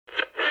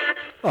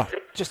Oh,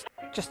 just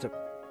a.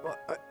 Not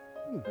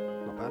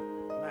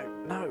bad.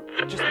 No,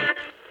 just.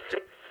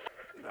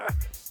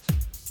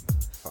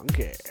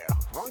 Funky.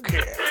 No,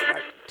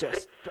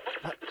 just.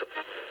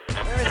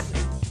 Where is it?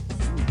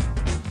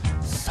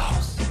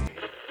 Saucy.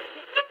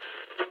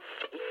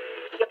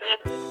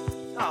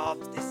 Oh,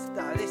 this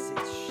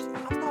is shit.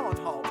 I'm not on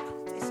hold.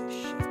 This is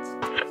shit.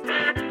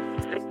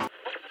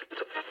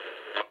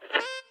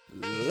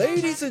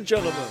 Ladies and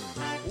gentlemen,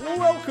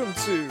 welcome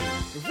to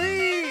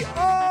the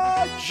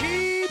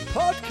RG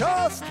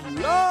Podcast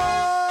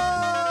Live!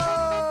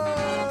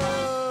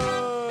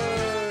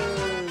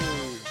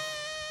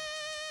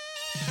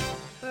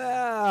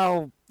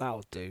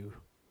 That'll do.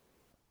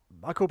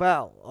 Michael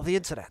Bell of the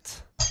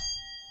internet.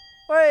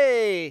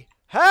 Hey!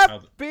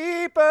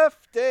 Happy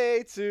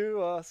birthday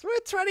to us! We're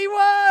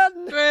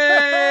 21!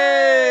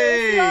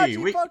 Hey! The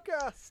RG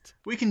Podcast!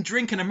 We can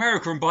drink in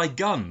America and buy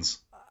guns.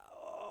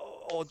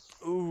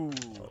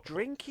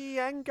 Drinky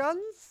and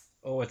guns?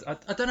 Oh,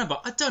 I don't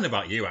know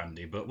about you,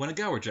 Andy, but when a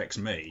girl rejects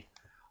me,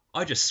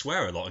 I just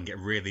swear a lot and get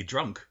really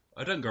drunk.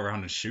 I don't go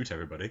around and shoot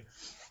everybody.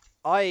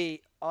 I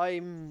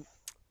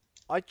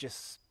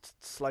just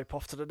slope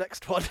off to the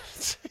next one.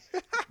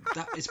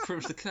 That is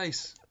pretty much the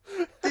case.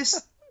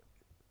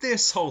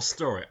 This whole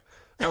story.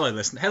 Hello,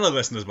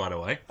 listeners, by the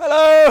way.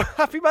 Hello,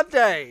 happy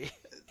Monday.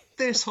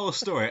 This whole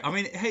story, I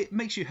mean, it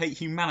makes you hate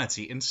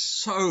humanity in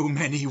so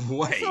many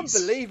ways. It's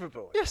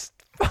unbelievable. Just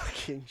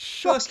fucking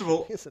shocking, First of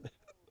all, isn't it?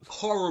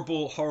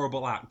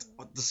 horrible act.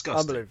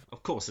 Disgusting. Unbelievable.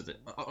 Of course it is.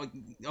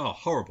 Oh,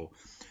 horrible.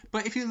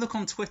 But if you look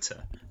on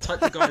Twitter, type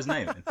the guy's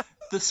name in,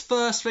 the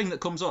first thing that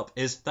comes up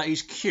is that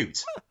he's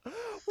cute.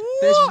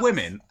 There's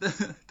women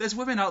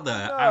out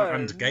there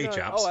and gay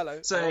chaps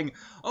saying,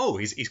 "Oh,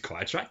 he's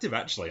quite attractive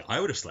actually. I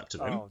would have slept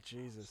with him." Oh,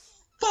 Jesus.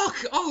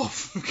 Fuck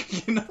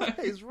off. You know? What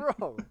is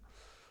wrong?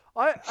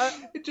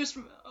 It just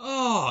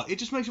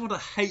makes you want to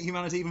hate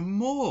humanity even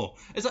more.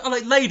 It's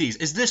like, ladies,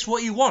 is this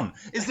what you want?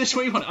 Is this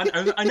what you want?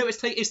 I know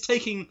it's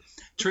taking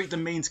treat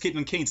them mean to keep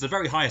them keen to the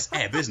very highest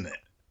ebb, isn't it?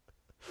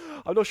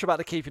 I'm not sure about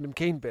the keeping them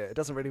keen bit. It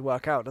doesn't really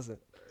work out, does it?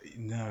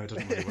 No, it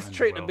doesn't really work. It's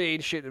treat them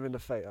mean, shoot them in the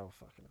face. Oh,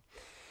 fucking hell.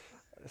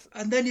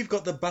 And then you've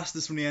got the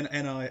bastards from the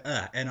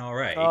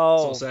NRA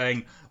sort of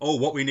saying, "Oh,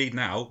 what we need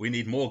now, we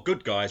need more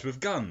good guys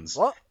with guns."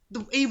 What?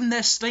 Even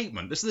their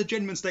statement, this is a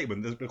genuine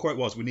statement, the quote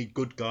was, "We need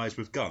good guys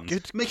with guns,"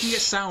 making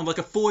it sound like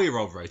a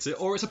 4-year-old wrote it,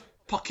 or it's a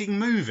fucking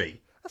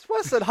movie. That's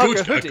worse than hug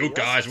a hoodie. Good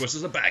guys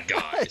versus the bad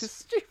guys. It's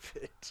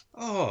stupid.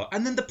 Oh,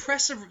 and then the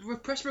press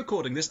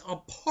recording this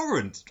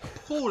abhorrent,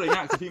 appalling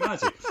act of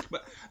humanity.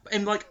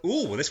 And like,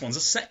 "Oh, this one's a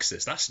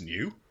sexist, that's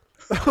new."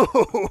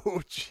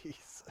 Oh,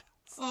 Jesus.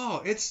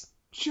 Oh, it's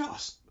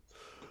just...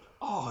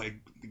 Oh, it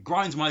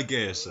grinds my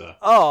gears, sir.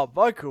 Oh,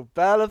 Michael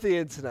Bell of the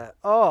internet.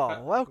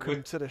 Oh,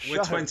 welcome to the show.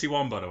 We're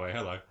 21, by the way.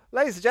 Hello.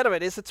 Ladies and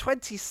gentlemen, it's the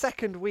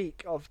 22nd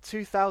week of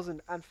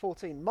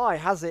 2014.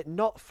 has it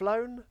not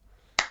flown?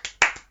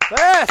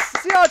 Yes,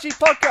 it's the RG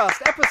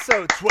Podcast,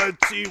 episode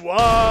 21.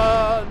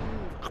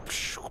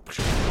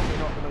 Probably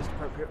not the most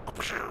appropriate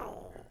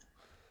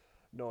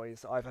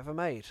noise I've ever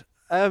made.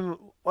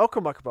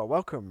 Welcome, Michael Bell.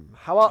 Welcome.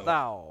 How art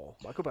thou,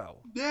 Michael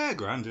Bell? Yeah,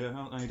 grand. Yeah,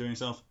 how are you doing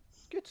yourself?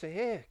 Good to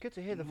hear. Good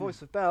to hear the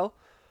voice of Bell.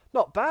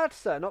 Not bad,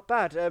 sir. Not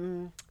bad.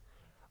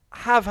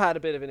 Have had a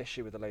bit of an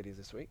issue with the ladies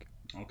this week.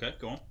 Okay,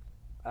 go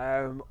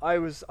on. I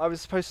was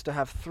supposed to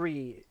have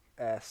 3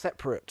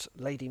 separate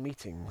lady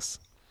meetings.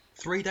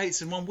 3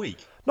 dates in 1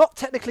 week? Not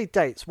technically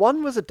dates.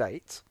 One was a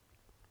date,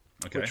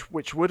 okay,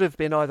 which would have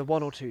been either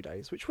 1 or 2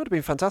 days, which would have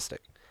been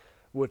fantastic.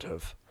 Would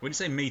have. When you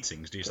say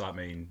meetings, do you just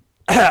mean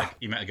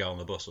you met a girl on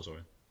the bus or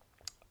something?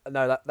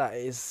 No, that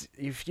is,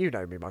 if you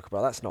know me, Michael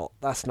Bell, that's not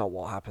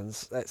what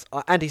happens. That's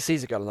Andy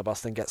sees a girl on the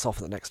bus, then gets off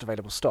at the next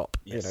available stop.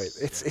 Yes,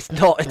 it's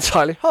not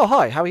entirely. Oh,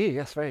 hi, how are you?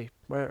 Yes, very.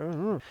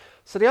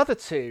 So the other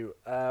 2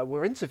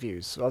 were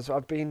interviews.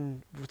 I've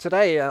been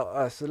today.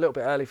 It's a little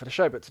bit early for the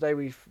show, but today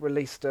we've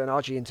released an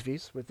RG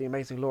interviews with the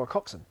amazing Laura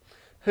Coxon,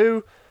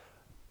 who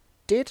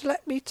did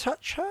let me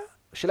touch her.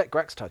 She let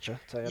Grex touch her.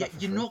 Yeah,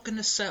 you're not going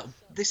to sell.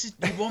 This is.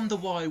 You wonder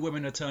why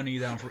women are turning you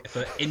down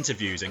for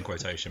interviews in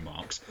quotation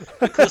marks,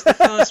 because the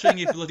first thing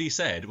you bloody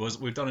said was,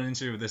 "We've done an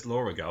interview with this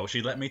Laura girl.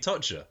 She let me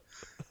touch her."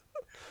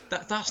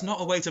 That's not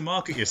a way to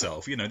market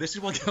yourself. You know, this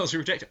is why girls are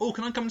rejected. "Oh,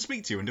 can I come and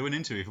speak to you and do an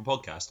interview for a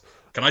podcast?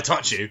 Can I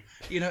touch you?"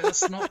 You know,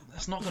 that's not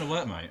going to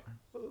work, mate.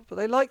 But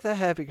they like their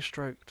hair being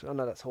stroked. Oh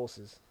no, that's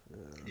horses.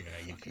 Yeah,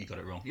 you got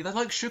it wrong. Yeah, they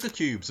like sugar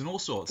cubes and all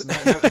sorts. No,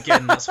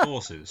 again, that's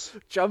horses.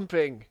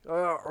 Jumping.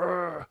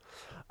 I'd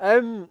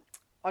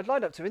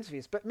lined up 2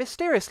 interviews, but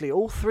mysteriously,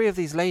 all 3 of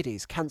these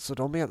ladies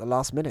cancelled on me at the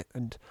last minute,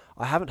 and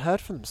I haven't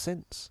heard from them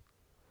since.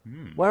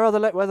 Where are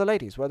the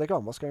ladies? Where are they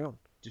gone? What's going on?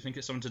 Do you think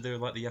it's something to do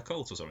with like the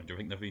Yakult or something? Do you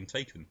think they've been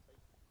taken?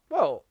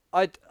 Well,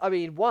 I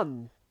mean,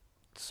 one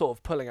sort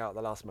of pulling out at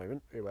the last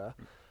moment,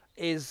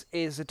 is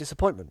a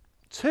disappointment.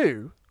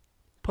 2,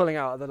 pulling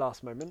out at the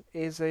last moment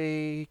is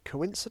a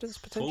coincidence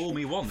potentially. Fool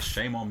me once,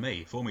 shame on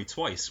me. Fool me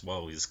twice,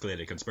 well, it's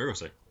clearly a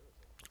conspiracy.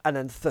 And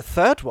then the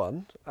third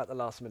one at the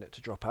last minute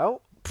to drop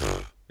out.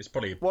 It's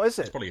probably what is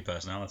it? It's probably your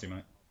personality,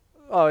 mate.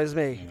 Oh, it's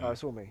me. Yeah. Oh,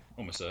 it's all me.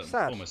 Almost certain.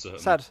 Sad. Almost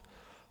certain.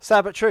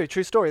 Sad but true.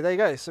 True story. There you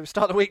go. So we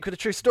start the week with a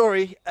true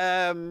story.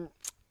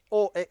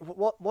 What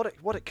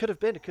it could have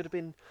been. It could have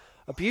been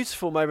a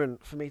beautiful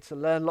moment for me to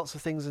learn lots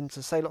of things and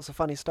to say lots of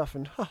funny stuff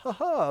and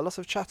lots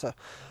of chatter.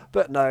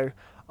 But no,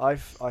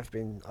 I've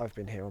been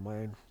here on my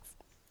own.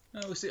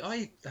 No, see,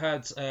 I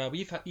had.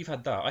 You've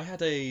had that. I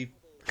had a.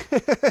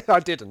 I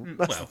didn't.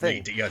 That's the Well,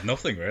 thing. you had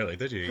nothing really,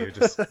 did you?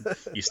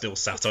 You still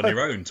sat on your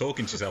own,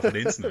 talking to yourself on the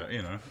internet.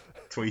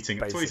 Tweeting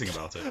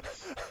about it.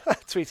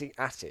 Tweeting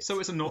at it. So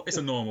it's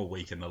a normal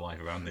week in the life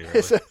of Andy.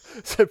 Really.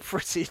 It's a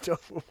pretty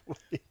normal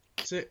week.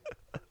 So,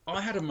 I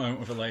had a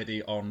moment with a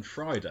lady on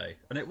Friday,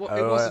 and it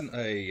wasn't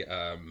a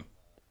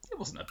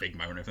big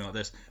moment or anything like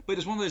this, but it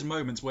was one of those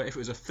moments where if it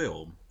was a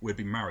film, we'd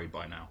be married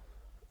by now.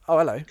 Oh,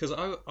 hello. Because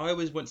I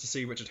always went to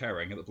see Richard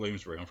Herring at the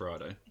Bloomsbury on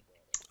Friday.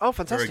 Oh,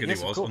 fantastic! Very good yes,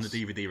 he was of on course.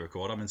 the DVD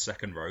record. I'm in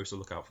second row, so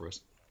look out for us.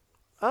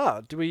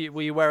 Ah, were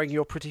you wearing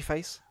your pretty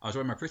face? I was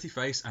wearing my pretty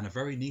face and a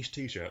very niche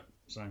T-shirt.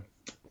 So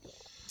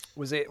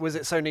Was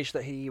it so niche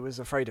that he was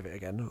afraid of it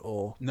again,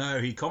 or?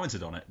 no, he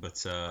commented on it,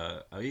 but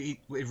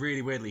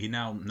really weirdly he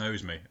now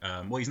knows me.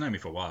 Well, he's known me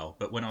for a while,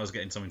 but when I was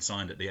getting something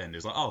signed at the end, he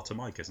was like, "Oh, to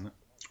Mike, isn't it?"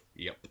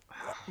 Yep.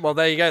 Well,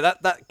 there you go.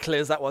 That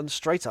clears that one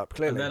straight up.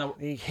 Clearly, And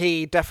then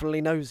he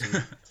definitely knows you.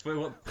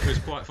 But it was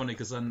quite funny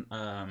because then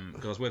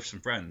because I was with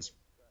some friends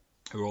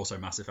who are also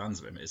massive fans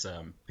of him. It's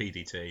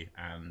PDT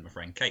and my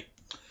friend Kate.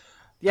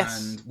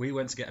 Yes. And we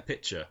went to get a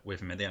picture with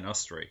him in the end,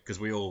 us three, because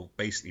we all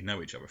basically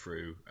know each other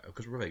through,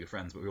 because we're really good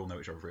friends, but we all know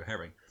each other through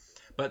Herring.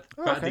 But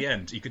at the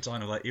end, you could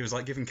kind of he was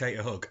like giving Kate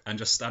a hug and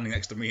just standing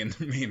next to me and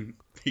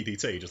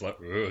PDT, just like,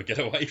 get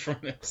away from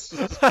this.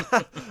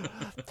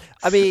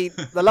 I mean,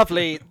 the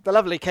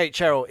lovely Kate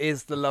Cheryl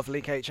is the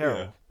lovely Kate Cheryl.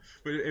 Yeah.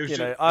 But it was,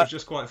 it was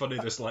just quite funny,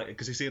 just like,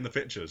 because you see in the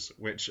pictures,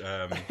 which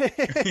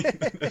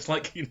it's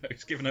like,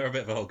 he's giving her a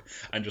bit of a hug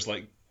and just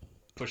like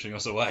pushing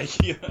us away,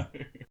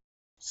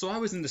 So I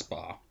was in this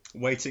bar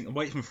waiting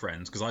for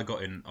friends because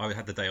I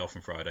had the day off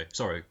on Friday.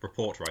 Sorry,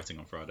 report writing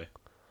on Friday.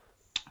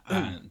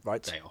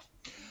 Right. Day off.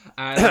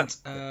 And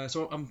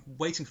so I'm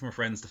waiting for my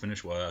friends to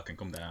finish work and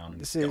come down.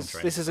 And This get on is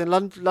train. this is in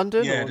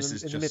London. Yeah, or this in,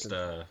 is in just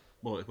the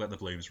Midlands? we're at the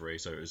Bloomsbury,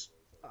 so it was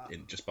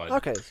just by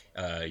Okay.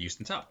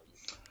 Euston Tap.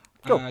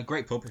 Cool.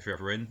 Great pub if you're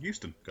ever in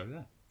Euston, go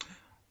there.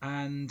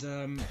 And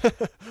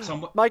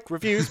so Mike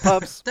reviews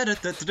pubs.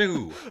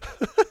 Da-da-da-da-do.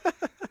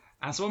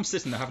 And so I'm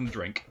sitting there having a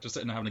drink, just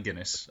sitting there having a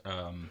Guinness,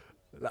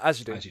 As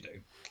you do.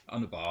 on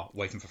the bar,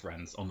 waiting for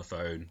friends, on the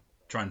phone,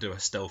 trying to do a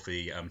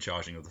stealthy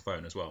charging of the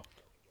phone as well.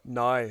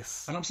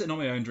 Nice. And I'm sitting on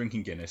my own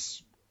drinking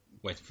Guinness,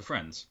 waiting for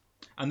friends.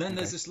 And then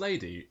there's this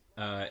lady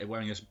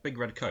wearing this big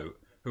red coat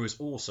who is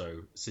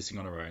also sitting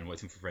on her own,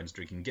 waiting for friends,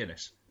 drinking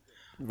Guinness.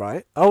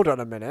 Right. Hold on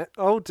a minute.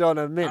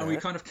 And we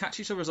kind of catch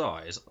each other's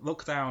eyes,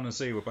 look down and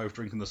see we're both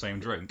drinking the same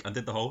drink, and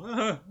did the whole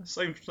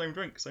same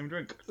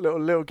drink.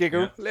 Little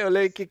giggle, Yeah.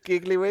 little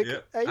giggly wig. Yeah.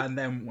 Hey. And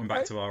then went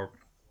back to our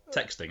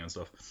texting and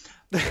stuff.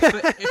 But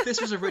if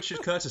this was a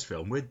Richard Curtis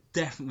film, we'd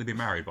definitely be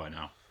married by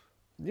now.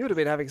 You would have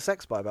been having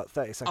sex by about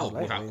 30 seconds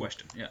later. Without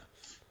question, yeah.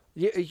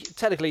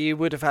 Technically, you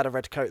would have had a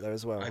red coat though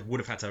as well. I would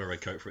have had to have a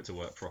red coat for it to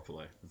work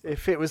properly.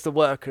 If it was the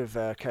work of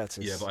Curtis.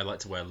 Yeah, but I like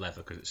to wear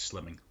leather because it's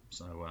slimming.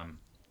 So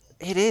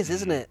It is,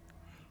 isn't it?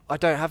 I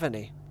don't have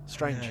any.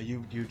 Strange. yeah,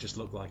 you just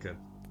look like a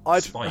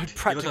I'd spike.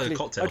 practically, You look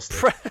like a cocktail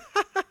stick.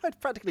 I'd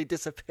practically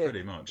disappear.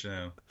 Pretty much,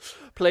 yeah.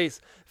 Please,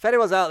 if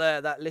anyone's out there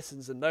that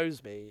listens and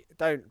knows me,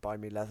 don't buy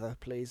me leather,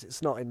 please.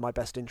 It's not in my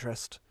best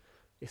interest.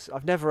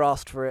 I've never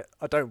asked for it.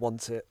 I don't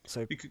want it.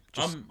 So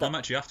I'm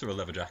actually after a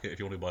leather jacket if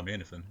you want to buy me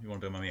anything. You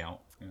want to buy me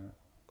out. Yeah.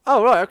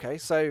 Oh, right, okay.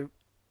 So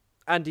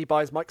Andy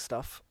buys Mike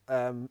stuff.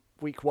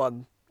 Week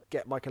 1,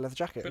 get Mike a leather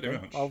jacket. Pretty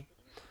okay? much.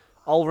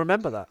 I'll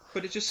remember that.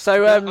 But it just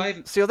So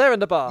I've- so you're there in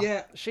the bar.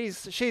 Yeah.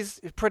 She's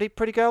a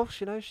pretty girl.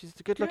 She's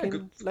a good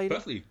looking lady.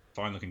 perfectly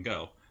fine looking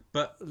girl.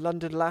 But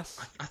London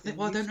lass. I think,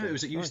 well, I don't know. It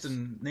was at Nice.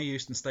 Euston, near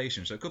Euston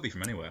Station, so it could be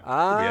from anywhere.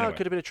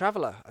 Could have been a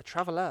traveller. Could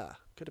have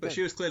But been.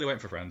 she was clearly waiting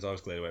for friends. I was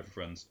clearly waiting for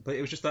friends. But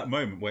it was just that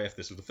moment where if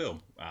this was the film,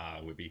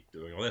 we'd be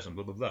doing all this and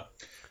blah, blah, blah.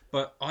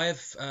 But I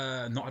have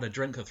not had a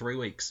drink for 3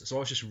 weeks, so I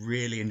was just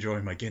really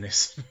enjoying my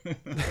Guinness.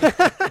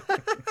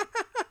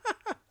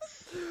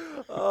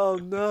 Oh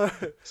no!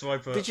 So I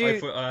put, Did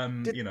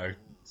you-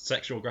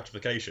 sexual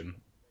gratification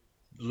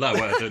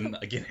lower than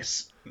a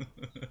Guinness.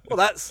 Well,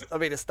 that's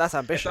ambitious.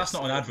 That's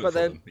not an advert But for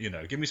then,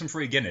 them. Give me some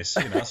free Guinness.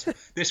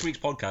 This week's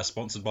podcast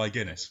sponsored by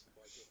Guinness.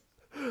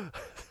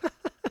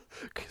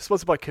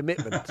 sponsored by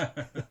commitment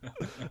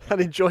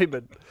and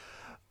enjoyment.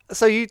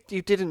 So you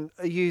didn't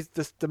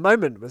the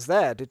moment was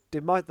there. Did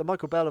the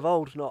Michael Bell of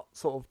old not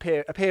sort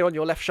of appear on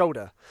your left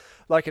shoulder,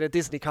 like in a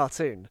Disney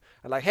cartoon,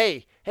 and like,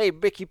 hey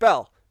Mickey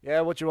Bell,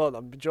 yeah, what do you want?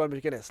 I'm enjoying my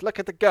Guinness. Look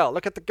at the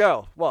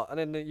girl. What? And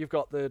then you've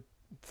got the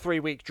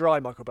 3-week dry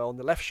Michael Bell on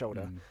the left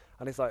shoulder,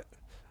 and he's like,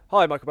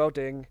 hi Michael Bell,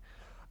 ding.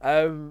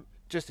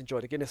 Just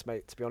enjoy the Guinness,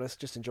 mate, to be honest.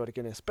 Just enjoy the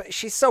Guinness. But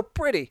she's so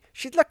pretty.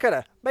 Look at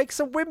her. Make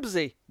some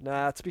whimsy.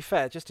 Nah, to be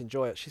fair, just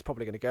enjoy it. She's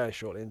probably going to go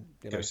shortly. And,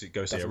 Go see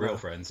her real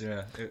friends,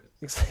 yeah.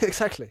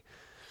 Exactly.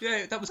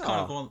 Yeah, that was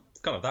kind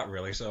of that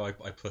really. So I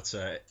put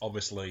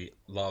obviously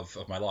love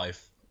of my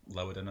life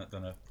lower than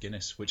a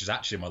Guinness, which is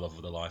actually my love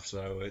of the life.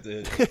 So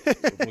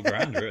we're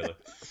grand really.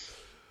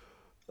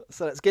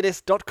 So that's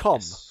Guinness.com.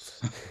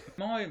 Yes.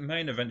 My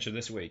main adventure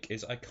this week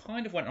is I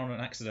kind of went on an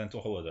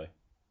accidental holiday.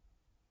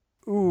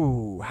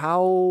 Ooh,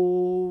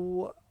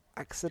 how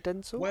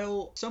accidental?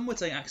 Well, some would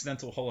say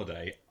accidental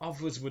holiday.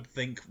 Others would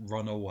think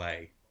run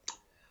away.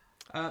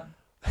 On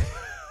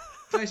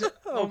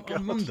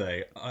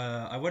Monday,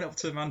 I went up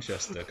to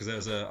Manchester because there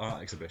was an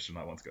art exhibition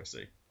I wanted to go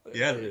see.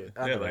 Yeah,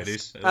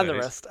 ladies. And the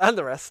rest. I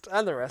go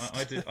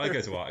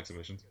to art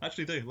exhibitions. I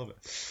actually do, love it.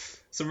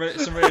 Some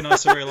really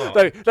nice surreal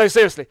art. No,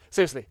 seriously.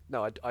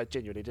 No, I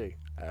genuinely do.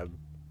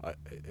 I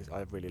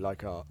really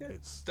like art. Yeah,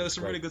 there was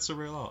some really good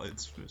surreal art.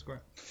 It's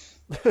great.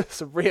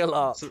 Some real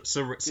art.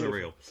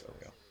 Surreal.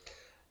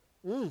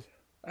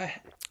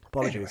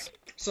 Apologies. Anyway,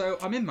 so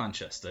I'm in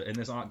Manchester in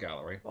this art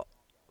gallery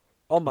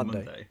on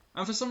Monday.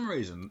 And for some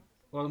reason,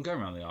 while I'm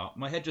going around the art,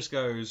 my head just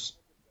goes,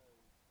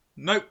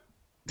 "Nope,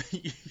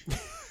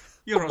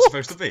 you're not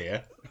supposed to be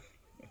here."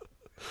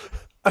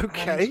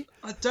 Okay. And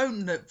I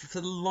don't know,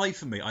 for the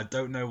life of me, I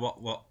don't know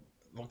what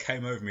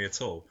came over me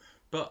at all.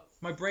 But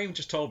my brain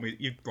just told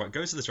me,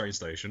 go to the train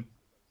station.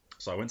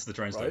 So I went to the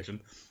train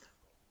station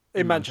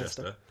in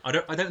Manchester. I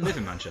don't live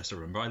in Manchester,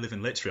 remember? I live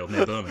in Lichfield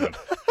near Birmingham.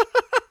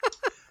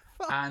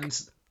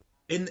 And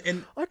in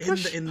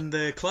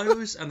the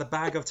clothes and the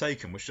bag I've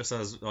taken, which just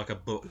has like a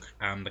book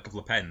and a couple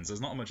of pens,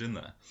 there's not much in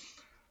there.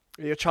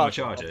 Your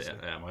charger, my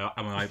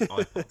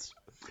iPods.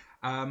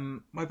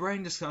 My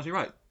brain just tells me,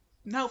 right,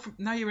 now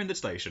you're in the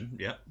station.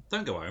 Yeah,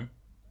 don't go home.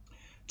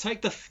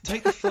 Take the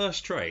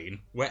first train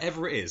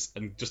wherever it is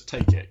and just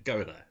take it.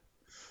 Go there.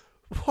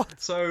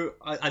 What? So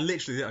I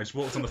just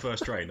walked on the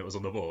first train that was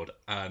on the board,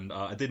 and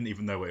I didn't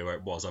even know where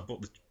it was. I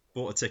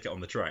bought a ticket on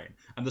the train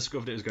and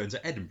discovered it was going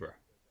to Edinburgh.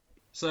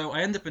 So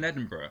I end up in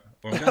Edinburgh,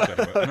 or I'm going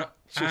to Edinburgh,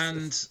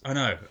 and I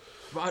know,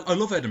 but I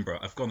love Edinburgh.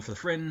 I've gone for the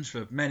Fringe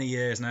for many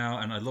years now,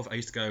 and I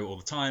used to go all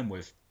the time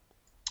with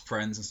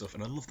friends and stuff,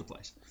 and I love the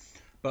place.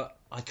 But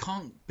I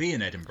can't be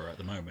in Edinburgh at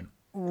the moment.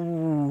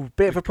 Ooh,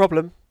 bit of a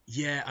problem.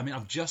 Yeah, I mean,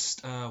 I've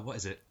just what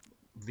is it,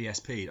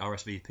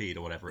 RSVP'd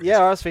or whatever it is. Yeah,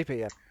 RSVP,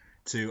 yeah.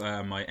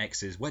 To my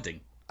ex's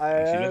wedding. She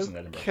lives in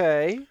Edinburgh.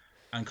 Okay.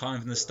 And kind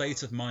of in the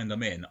state of mind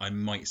I'm in, I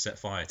might set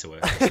fire to her.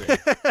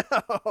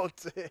 Oh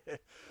dear.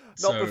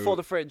 Not before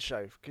the Fringe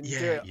show. Can you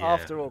do it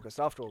after August?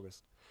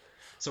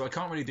 So I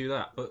can't really do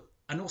that.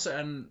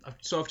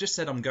 So I've just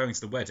said I'm going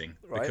to the wedding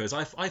because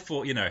I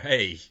thought,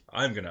 hey,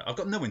 I've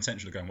got no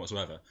intention of going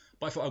whatsoever.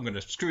 But I thought I'm going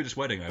to screw this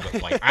wedding over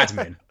by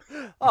admin.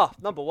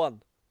 Number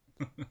one.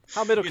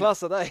 How middle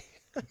class are they?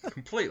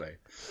 Completely,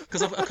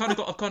 because I've kind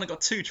of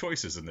got two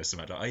choices in this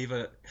matter.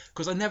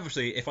 Because I never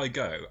see, if I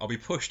go, I'll be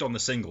pushed on the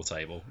single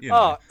table.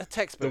 A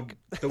textbook.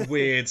 The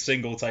weird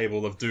single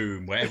table of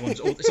doom where it's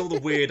all the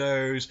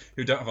weirdos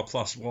who don't have a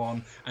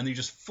 +1, and you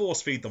just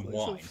force feed them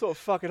wine. Some sort of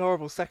fucking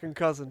horrible second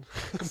cousin.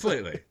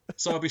 Completely.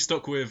 So I'll be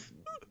stuck with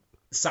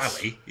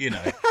Sally,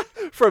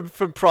 from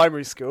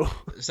primary school.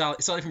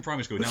 Sally from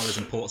primary school now lives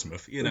in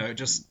Portsmouth.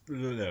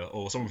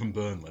 Or someone from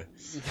Burnley.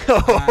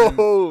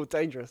 Oh,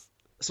 dangerous.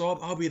 So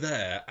I'll be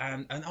there,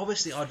 and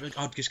obviously I'd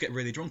just get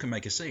really drunk and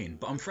make a scene.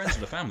 But I'm friends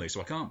with the family,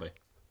 so I can't be.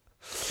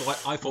 So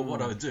I thought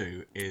what I would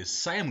do is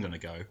say I'm going to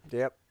go,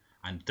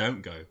 and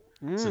don't go.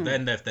 So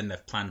then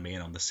they've planned me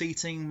in on the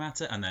seating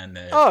matter, and then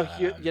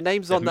your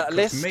name's on that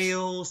list.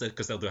 Meals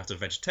because they'll have a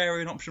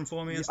vegetarian option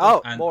for me and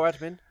stuff. And more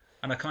admin.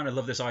 And I kind of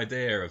love this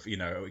idea of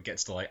it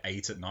gets to like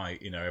 8 at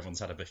night.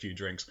 Everyone's had a few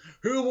drinks.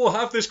 Who will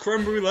have this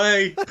creme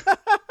brulee?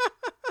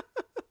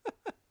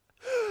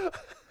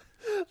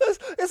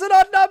 It's an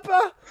odd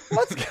number.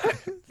 Let's go.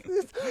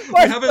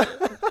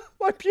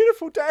 My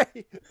beautiful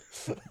day.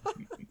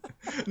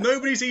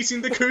 Nobody's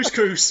eating the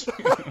couscous.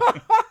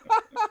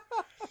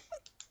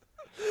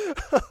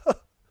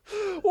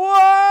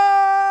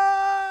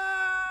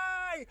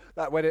 Why?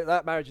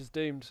 That marriage is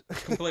doomed.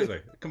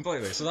 Completely.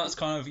 So that's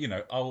kind of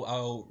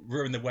I'll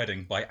ruin the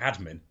wedding by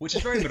admin, which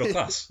is very middle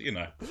class,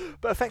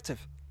 but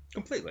effective.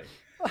 Completely.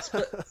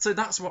 So I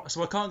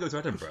can't go to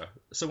Edinburgh.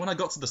 So when I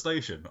got to the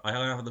station,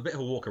 I had a bit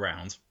of a walk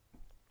around,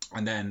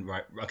 and then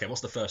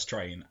what's the first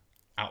train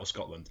out of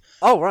Scotland?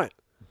 Oh right.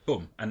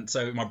 Boom. And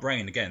so my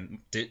brain again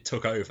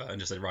took over and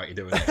just said, right, you're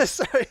doing it.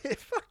 So it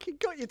fucking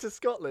got you to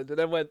Scotland and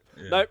then went,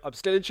 nope, I'm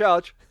still in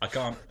charge. I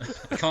can't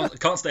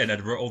stay in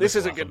Edinburgh. This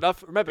isn't good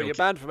enough. Remember, you're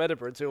banned from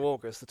Edinburgh until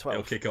August the 12th.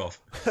 It'll kick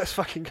off. Let's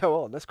fucking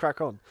go on. Let's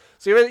crack on.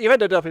 So you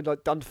ended up in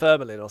like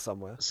Dunfermline or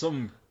somewhere.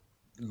 Some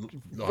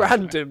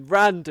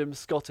random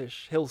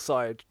Scottish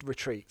hillside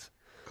retreat.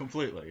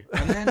 Completely.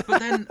 But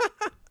then.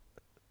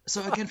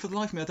 So again, for the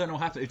life of me, I don't know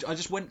what happened. I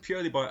just went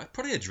purely by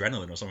probably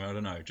adrenaline or something. I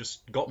don't know.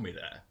 Just got me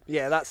there.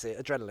 Yeah, that's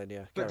it. Adrenaline.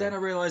 Yeah. But then I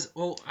realised,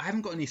 well, I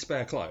haven't got any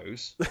spare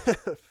clothes.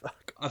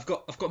 Fuck. I've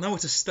got nowhere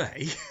to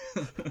stay.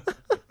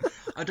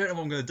 I don't know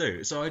what I'm going to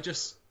do. So I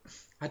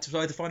had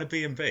to find a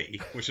B&B,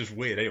 which is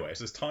weird anyway.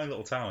 It's this tiny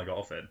little town I got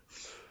off in.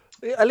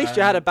 At least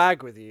you had a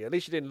bag with you. At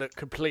least you didn't look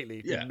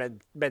completely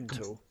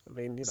mental. I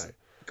mean,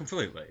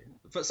 completely.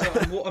 But so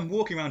I'm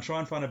walking around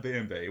trying to find a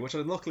B&B, which I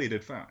luckily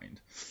did find.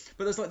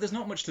 But there's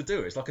not much to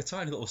do. It's like a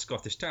tiny little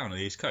Scottish town on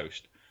the east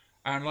coast,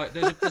 and like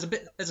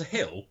there's a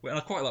hill, and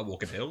I quite like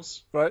walking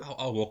hills. Right.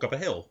 I'll walk up a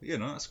hill,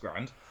 that's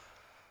grand.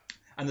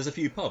 And there's a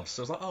few pubs,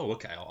 so I was like, oh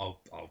okay, I'll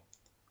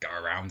go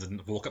around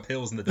and walk up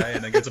hills in the day,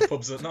 and then go to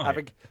pubs at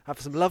night. Have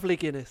some lovely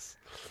Guinness.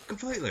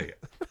 Completely.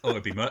 Oh,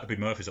 it'd be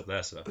Murphy's up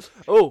there, sir.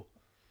 Oh.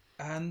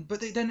 But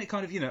then it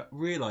kind of,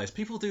 realised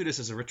people do this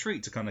as a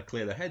retreat to kind of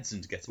clear their heads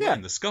and to get away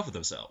and discover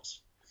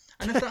themselves.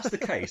 And if that's the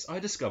case, I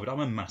discovered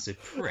I'm a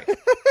massive prick.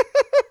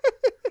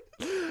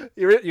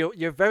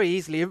 You're very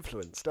easily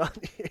influenced,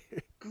 aren't you?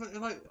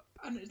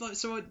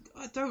 So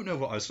I don't know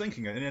what I was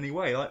thinking in any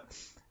way,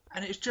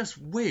 and it's just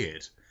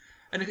weird.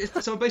 And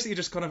so I basically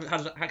just kind of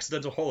had an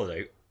accidental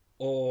holiday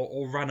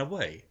or ran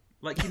away.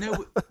 Like,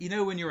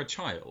 when you're a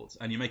child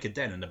and you make a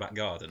den in the back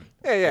garden,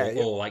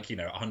 or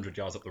 100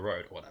 yards up the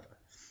road or whatever.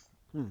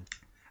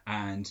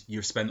 And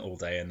you've spent all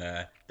day in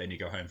there, then you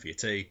go home for your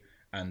tea,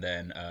 and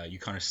then you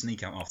kind of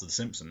sneak out after The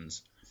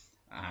Simpsons,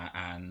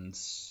 and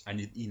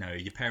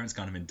your parents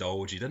kind of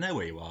indulge. You don't know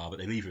where you are, but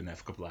they leave you in there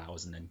for a couple of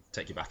hours and then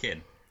take you back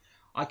in.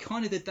 I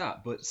kind of did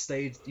that, but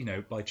stayed,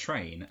 by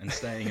train and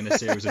staying in a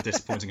series of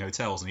disappointing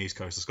hotels on the east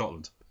coast of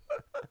Scotland.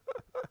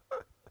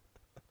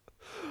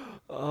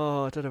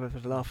 Oh, I don't know whether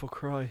to laugh or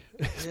cry.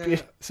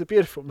 It's a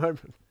beautiful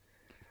moment.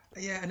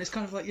 Yeah, and it's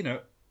kind of like,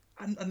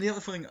 and the other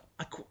thing,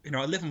 I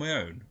live on my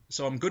own,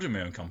 so I'm good in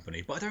my own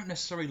company, but I don't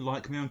necessarily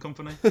like my own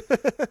company.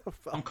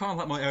 I'm kind of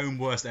like my own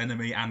worst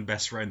enemy and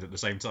best friend at the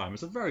same time.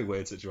 It's a very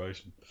weird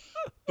situation.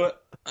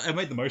 But I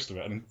made the most of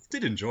it and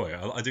did enjoy it.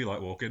 I do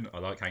like walking. I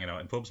like hanging out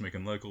in pubs,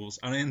 making locals,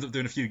 and I ended up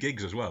doing a few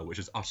gigs as well, which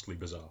is utterly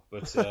bizarre.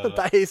 But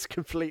that is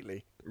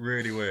completely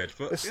really weird.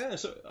 But yeah,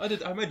 so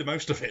I made the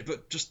most of it,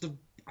 but just the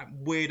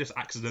weirdest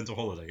accidental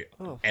holiday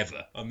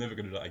ever. I'm never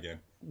going to do that again.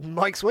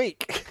 Mike's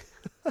week.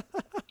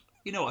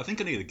 I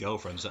think I need a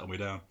girlfriend to settle me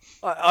down.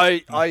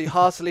 I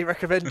heartily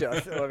recommend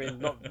it. I mean,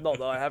 not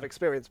that I have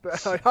experience,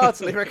 but I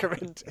heartily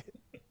recommend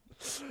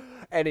it.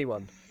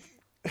 Anyone.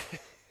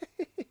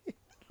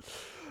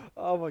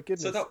 Oh my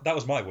goodness. So that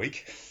was my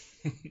week.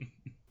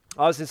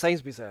 I was in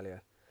Sainsbury's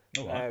earlier.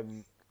 Oh, wow.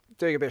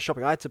 Doing a bit of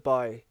shopping. I had to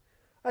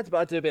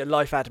do a bit of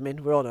life admin.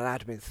 We're on an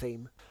admin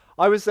theme.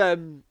 I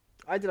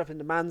ended up in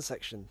the man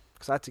section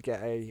because I had to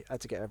get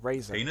a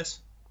razor. Penis?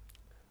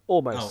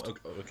 Almost. Oh,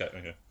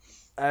 okay.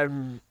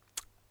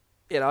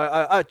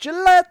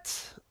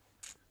 Gillette.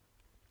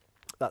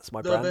 That's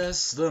my brand. The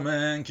best the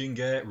man can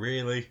get,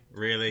 really.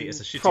 It's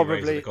a shitty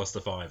razor that costs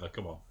a £5.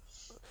 Come on.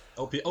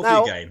 Up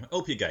your game.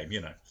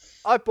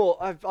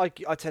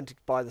 I tend to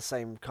buy the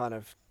same kind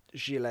of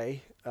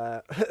gilet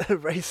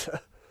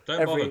razor.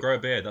 Don't bother, grow a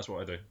beard. That's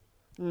what I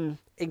do.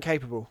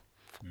 Incapable.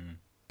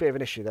 Bit of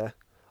an issue there.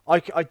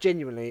 I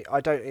genuinely,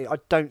 I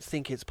don't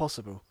think it's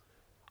possible.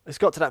 It's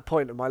got to that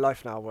point in my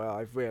life now where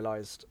I've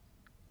realised,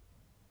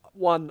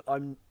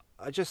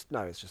 it's just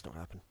not going to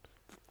happen.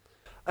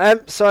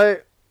 So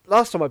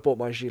last time I bought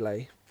my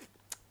gilet,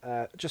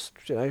 just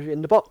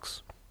in the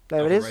box.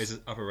 There it is.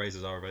 Other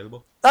razors are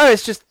available. Oh,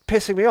 it's just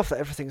pissing me off that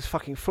everything's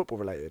fucking football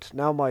related.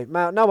 Now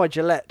my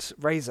Gillette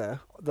razor,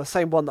 the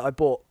same one that I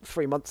bought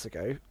 3 months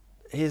ago,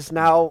 is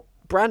now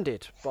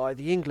branded by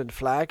the England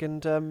flag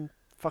and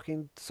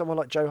fucking someone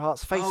like Joe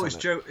Hart's face. Oh, it's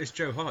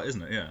Joe Hart,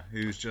 isn't it? Yeah,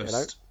 who's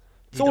just.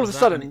 It's all of a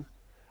sudden,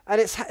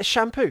 and it's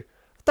shampoo.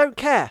 Don't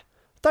care.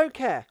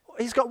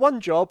 He's got one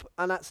job,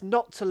 and that's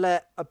not to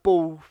let a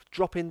ball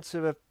drop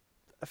into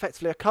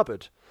effectively a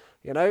cupboard.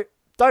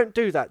 Don't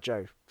do that,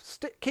 Joe.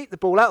 Keep the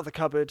ball out of the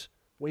cupboard.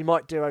 We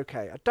might do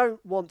okay. I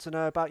don't want to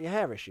know about your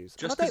hair issues.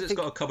 Just because it's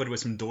got a cupboard with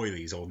some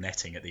doilies or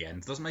netting at the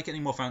end doesn't make it any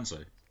more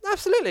fancy.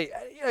 Absolutely.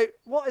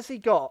 What has he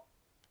got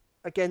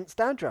against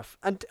dandruff?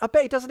 And I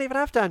bet he doesn't even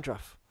have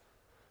dandruff.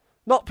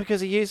 Not because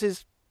he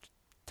uses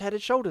Head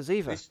and Shoulders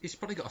either. He's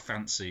probably got a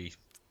fancy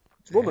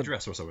woman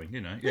dress or something,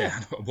 Yeah,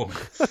 a woman.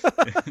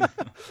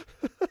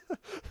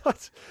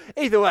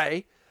 Either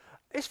way,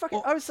 it's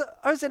fucking. I was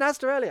in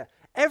Asda earlier.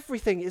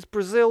 Everything is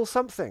Brazil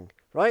something,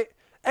 right?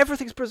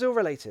 Everything's Brazil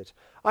related.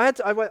 I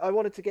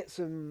wanted to get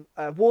some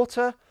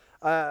water.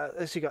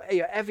 So you got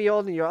your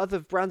Evian and your other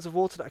brands of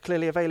water that are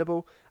clearly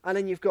available, and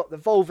then you've got the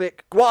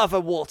Volvic guava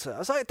water. I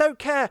was like, I don't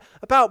care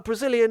about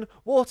Brazilian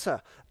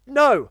water.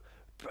 No,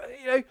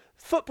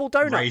 football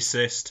donut.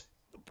 Racist.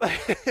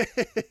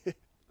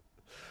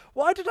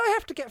 Why did I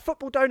have to get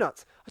football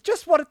donuts? I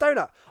just want a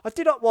donut. I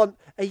do not want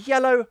a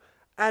yellow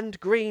and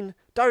green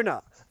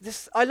donut.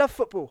 I love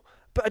football,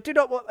 but I do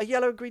not want a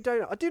yellow and green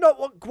donut. I do not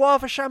want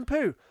guava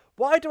shampoo.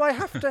 Why do I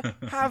have to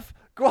have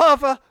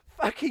guava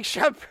fucking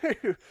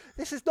shampoo?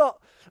 This is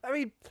not.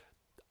 I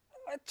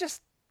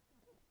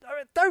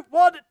don't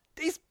want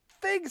these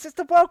things. It's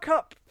the World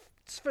Cup.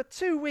 It's for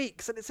 2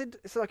 weeks, and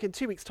it's like in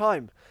 2 weeks'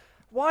 time.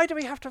 Why do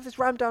we have to have this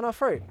rammed down our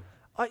throat?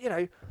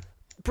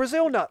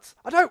 Brazil nuts.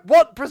 I don't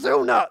want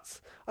Brazil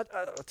nuts.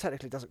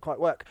 Technically, it doesn't quite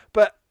work,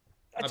 but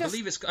I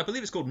believe it's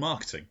called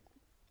marketing.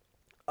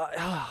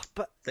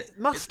 But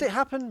must it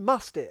happen?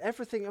 Must it?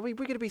 Everything. We're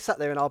going to be sat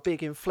there in our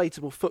big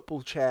inflatable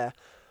football chair,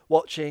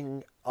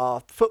 watching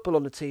our football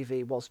on the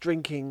TV whilst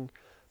drinking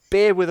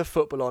beer with a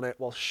football on it,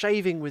 whilst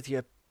shaving with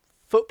your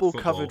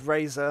football-covered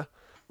razor.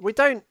 We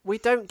don't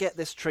get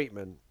this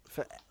treatment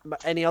for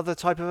any other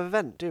type of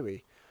event, do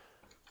we?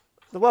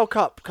 The World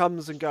Cup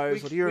comes and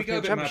goes, or the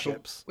European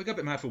Championships. We go a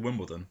bit mad for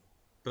Wimbledon,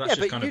 but that's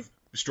just kind of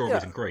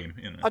strawberries and cream,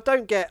 you know. I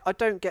don't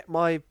get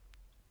my,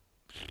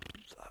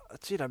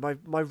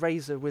 my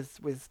razor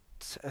with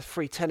a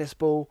free tennis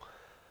ball.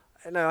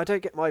 No, I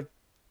don't get my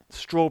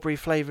strawberry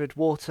flavoured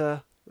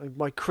water,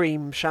 my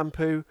cream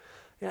shampoo.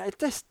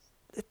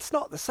 It's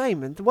not the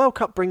same. And the World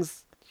Cup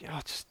brings,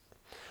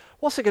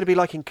 what's it going to be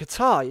like in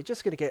Qatar? You're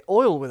just going to get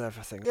oil with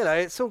everything.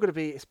 It's all going to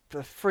be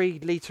a free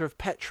litre of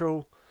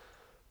petrol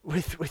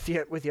with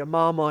your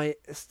Marmite.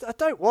 I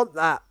don't want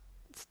that.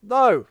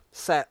 No,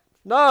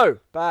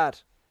 bad.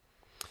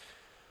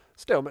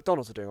 Still,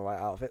 McDonald's are doing all right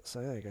out of it,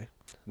 so there you go.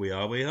 We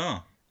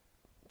are.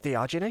 The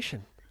RG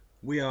Nation.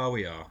 We are.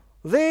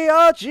 The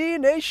RG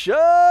Nation!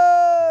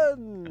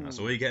 And that's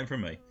all you're getting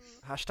from me.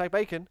 Hashtag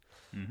bacon.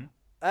 Mm-hmm.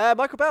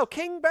 Michael Bell,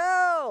 King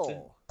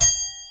Bell!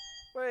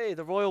 Wait,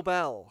 the Royal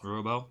Bell.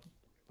 Royal Bell?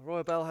 The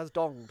Royal Bell has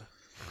donged.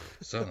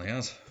 Certainly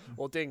has.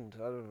 Or dinged.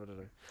 I don't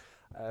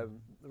know.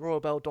 The Royal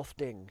Bell doth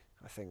ding,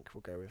 I think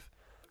we'll go with.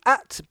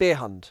 At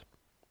Beerhund,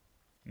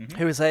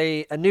 who is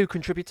a new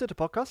contributor to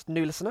podcast,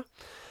 new listener.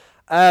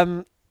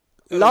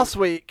 Last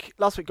week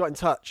got in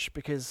touch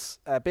because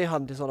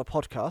Beerhund is on a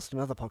podcast,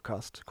 another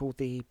podcast called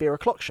the Beer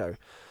O'Clock Show,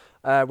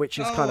 which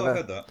is kind of I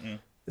heard that. Yeah.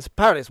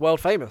 Apparently it's world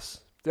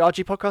famous. The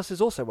RG podcast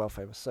is also world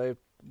famous, so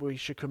we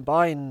should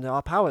combine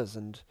our powers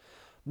and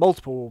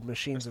multiple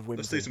machines of Whimsy.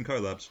 Let's do some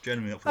collabs.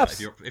 Genuinely up for that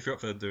if you're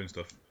up for doing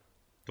stuff.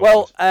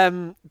 Well,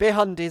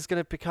 Beerhund is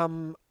going to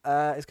become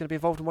be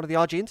involved in one of the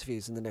RG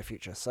interviews in the near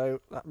future,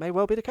 so that may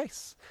well be the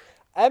case.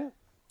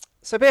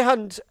 So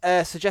Beerhund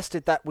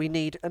suggested that we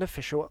need an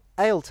official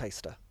ale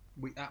taster.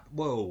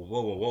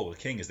 Whoa! The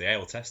king is the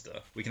ale tester.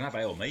 We can have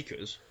ale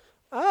makers.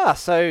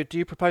 So do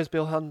you propose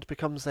Beerhund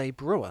becomes a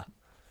brewer?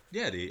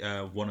 Yeah,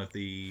 the one of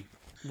the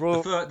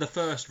Royal... the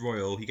first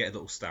royal. You get a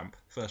little stamp.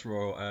 First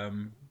royal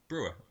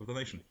brewer of the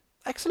nation.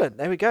 Excellent.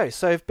 There we go.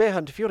 So if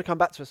Beerhund, if you want to come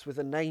back to us with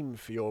a name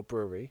for your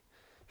brewery,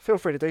 feel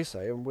free to do so,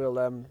 and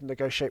we'll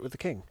negotiate with the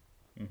king.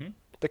 Mm-hmm.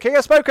 The king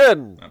has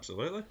spoken.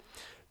 Absolutely.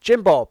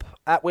 Jim Bob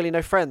at Willie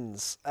No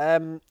Friends.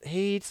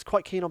 He's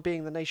quite keen on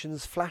being the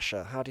nation's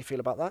flasher. How do you feel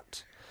about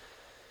that?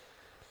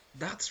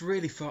 That's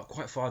really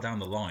quite far down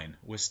the line.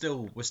 We're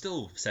still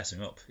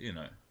setting up, you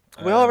know.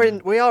 We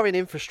are in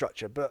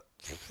infrastructure, but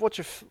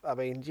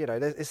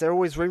is there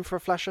always room for a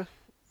flasher?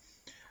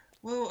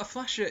 Well, a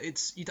flasher,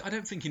 I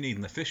don't think you need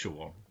an official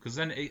one, because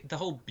then the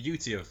whole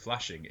beauty of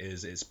flashing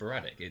is it's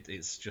sporadic.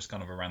 It's just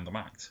kind of a random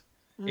act.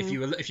 If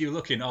you're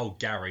looking,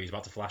 Gary's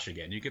about to flash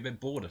again, you get a bit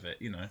bored of it,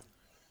 you know.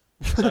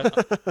 So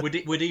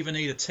we'd either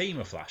need a team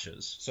of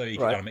flashers, so you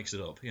can kind of mix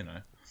it up, you know,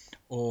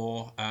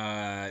 or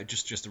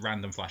just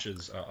random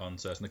flashers on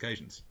certain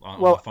occasions,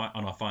 on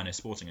our finest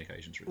sporting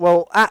occasions. Really.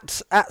 Well,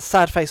 at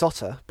Sadface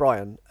Otter,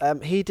 Brian,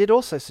 he did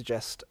also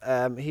suggest,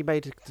 he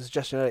made the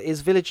suggestion,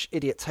 is Village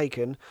Idiot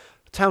taken,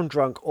 Town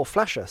Drunk or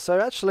Flasher? So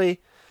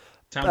actually...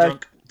 Town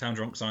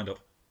Drunk signed up.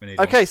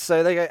 Okay,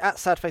 so there you go, at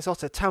Sadface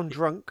Otter, Town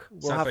Drunk,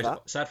 we'll have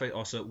that. Sadface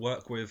Otter,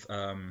 work with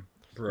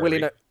brewery.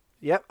 Willie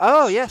Yep.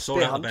 Oh, yes.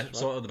 Sort out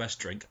the best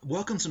drink.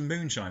 Work on some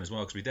moonshine as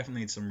well, because we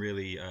definitely need some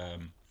really...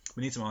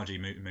 we need some RG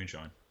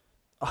moonshine.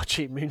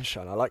 RG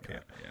moonshine, I like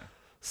that. Yeah.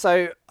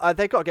 So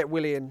they've got to get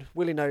Willie in.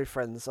 Willie No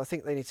Friends. I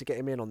think they need to get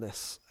him in on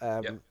this.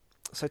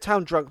 So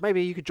Town Drunk,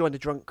 maybe you could join the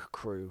drunk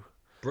crew.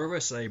 Brewer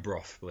say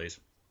broth, please.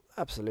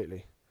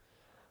 Absolutely.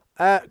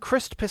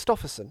 Chris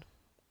Pistofferson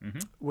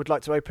would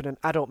like to open an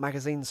adult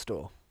magazine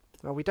store.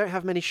 Well, we don't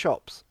have many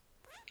shops.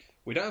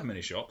 We don't have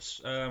many shops,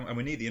 and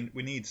we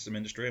need some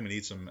industry, and we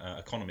need some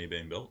economy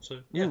being built. So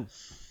yeah,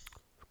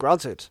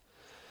 granted.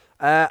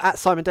 At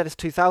Simon Dennis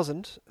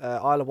 2000,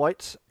 Isle of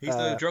Wight. He's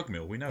the drug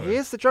mule. We know him. He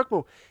is the drug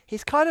mule.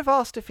 He's kind of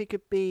asked if he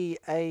could be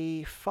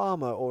a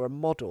farmer or a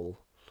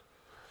model.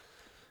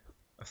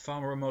 A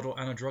farmer, a model,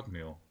 and a drug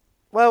mule.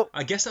 Well,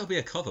 I guess that would be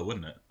a cover,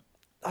 wouldn't it?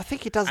 I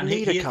think he does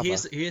need a cover.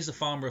 He is a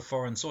farmer of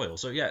foreign soil,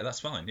 so yeah, that's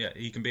fine. Yeah,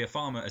 he can be a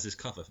farmer as his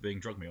cover for being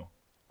drug mule.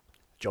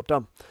 Job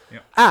done. Yeah.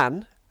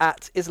 Anne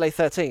at Islay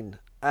 13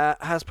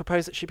 has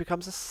proposed that she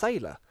becomes a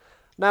sailor.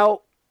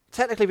 Now,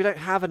 technically, we don't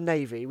have a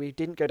navy. We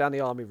didn't go down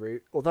the army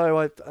route.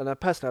 Although,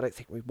 personally, I don't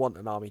think we want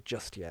an army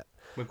just yet.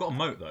 We've got a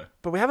moat, though.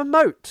 But we have a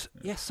moat.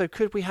 Yeah. Yes. So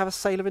could we have a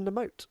sailor in the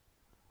moat?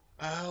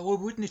 Well,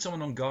 we would need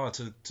someone on guard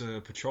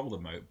to patrol the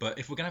moat. But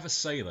if we're gonna have a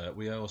sailor,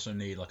 we also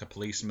need like a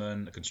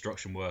policeman, a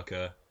construction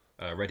worker,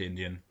 a Red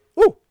Indian.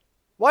 Ooh,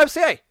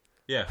 YMCA.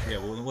 Yeah.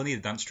 We'll need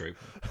a dance troupe.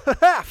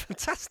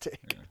 Fantastic.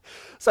 Yeah.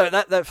 So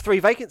there are 3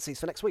 vacancies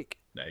for next week.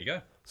 There you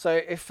go. So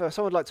if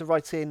someone would like to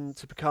write in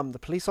to become the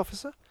police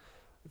officer,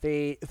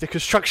 the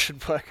construction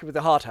worker with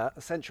the hard hat,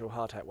 essential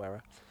hard hat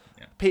wearer,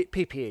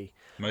 PPE.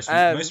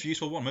 Most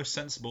useful one, most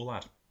sensible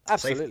lad.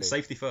 Absolutely.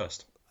 Safety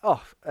first.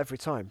 Oh, every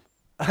time.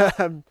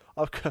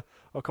 I'll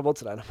come on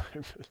to that in a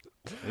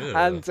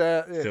moment. And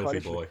filthy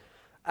boy.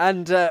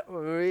 And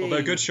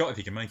although good shot if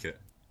you can make it.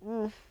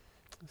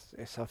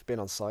 I've been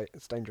on site.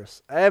 It's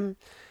dangerous. And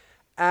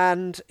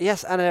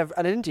yes, and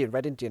an Indian,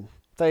 Red Indian.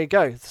 There you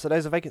go. So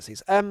those are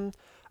vacancies.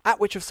 At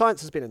Witch of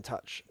Science has been in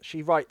touch.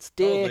 She writes,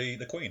 "Dear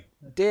the Queen,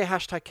 dear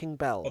hashtag King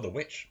Bell. Oh, the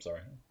witch.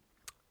 Sorry.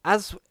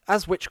 As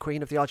Witch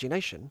Queen of the RG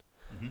Nation,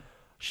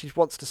 she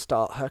wants to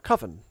start her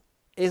coven.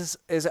 Is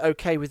it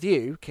okay with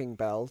you, King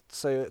Bell,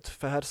 for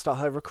her to start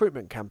her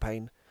recruitment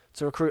campaign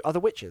to recruit other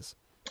witches?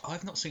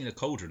 I've not seen a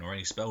cauldron or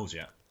any spells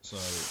yet, so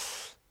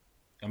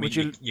I mean,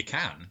 you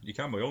can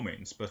by all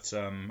means, but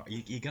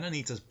you're gonna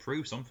need to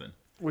prove something.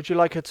 Would you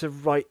like her to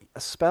write a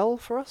spell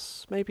for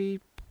us? Maybe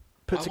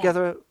put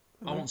together.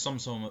 I want some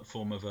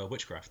form of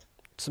witchcraft.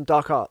 Some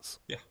dark arts.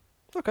 Yeah.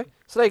 Okay,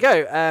 so there you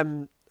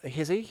go.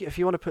 Hizzy, if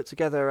you want to put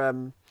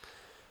together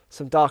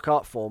some dark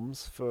art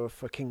forms for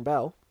King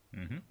Bell,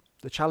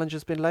 the challenge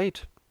has been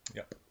laid.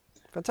 Yep.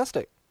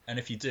 Fantastic. And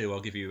if you do,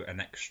 I'll give you an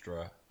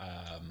extra.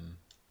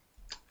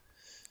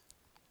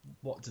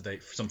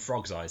 Some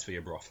frog's eyes for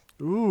your broth.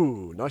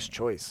 Ooh, nice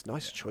choice.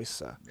 Nice choice,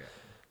 sir. Yeah.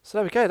 So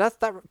there we go. That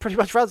pretty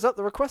much rounds up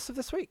the requests of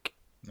this week.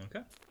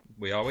 Okay.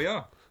 We are.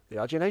 The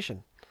RG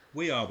Nation.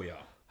 We are.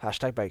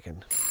 Hashtag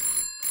bacon.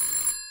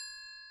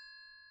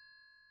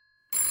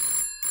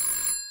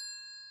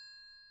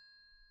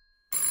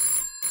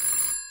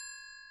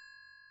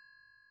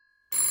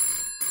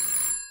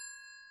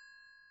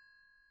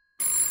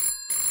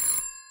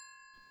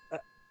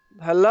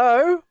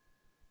 Hello?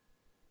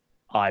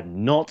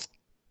 I'm not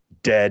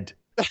dead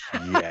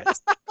yet.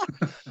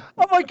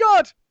 Oh my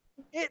god!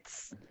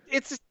 It's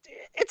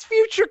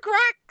future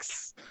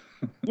Grax!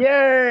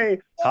 Yay!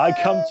 I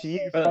come to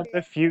you from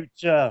the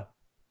future.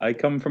 I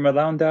come from a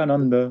land down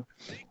under.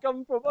 We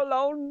come from a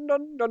land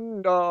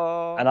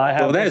under. And I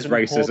have Well, there's this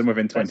racism important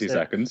within 20 message.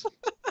 seconds.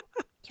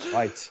 That's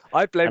right.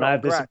 I blame And it I on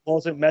have this Grax.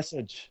 important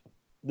message.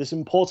 This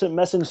important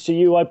message to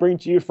you I bring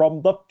to you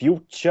from the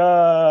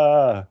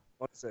future.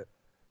 What is it?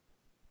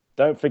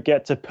 Don't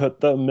forget to put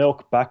the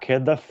milk back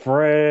in the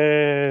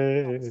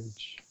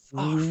fridge.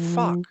 Oh,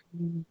 fuck.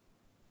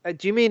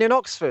 Do you mean in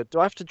Oxford? Do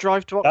I have to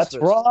drive to That's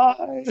Oxford?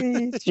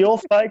 right. You'll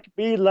thank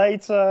me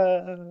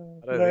later.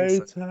 I don't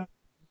think so.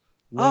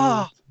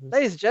 Ah,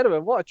 ladies and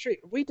gentlemen, what a treat.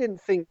 We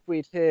didn't think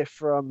we'd hear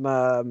from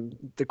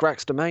the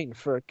Grax domain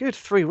for a good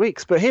 3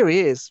 weeks, but here he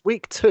is,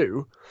 week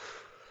 2,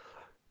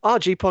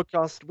 RG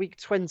Podcast, week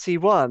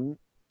 21,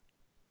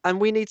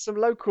 and we need some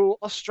local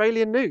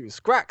Australian news.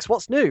 Grax,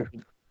 what's new?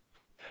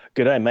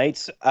 Good day,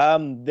 mates.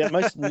 The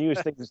most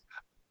newest thing is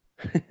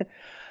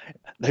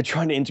they're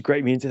trying to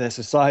integrate me into their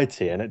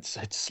society, and it's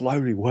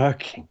slowly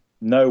working.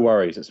 No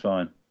worries, it's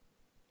fine.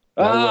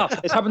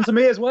 It's happened to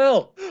me as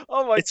well.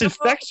 Oh my It's God.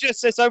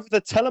 infectious. It's over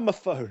the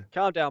telephone.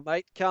 Calm down,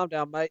 mate. Calm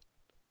down, mate.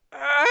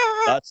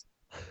 That's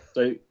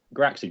So,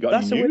 Grax, you got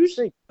that's any a weird news?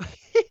 thing.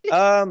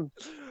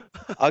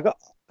 I got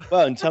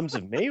in terms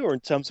of me or in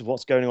terms of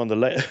what's going on the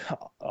later.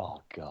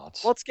 Oh God.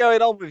 What's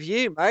going on with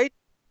you, mate?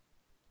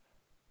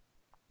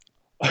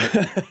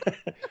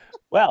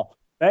 Well,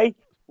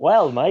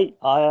 mate.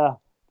 I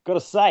got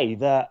to say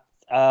that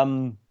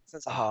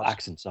That's hard.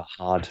 accents are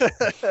hard.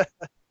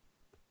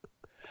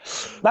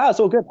 No, it's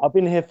all good. I've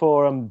been here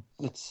for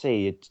let's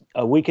see, it's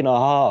a week and a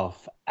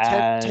half,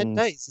 10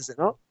 days, is it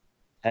not?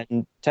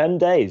 10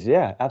 days,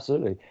 yeah,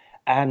 absolutely.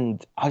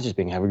 And I've just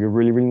been having a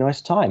really, really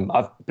nice time.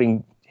 I've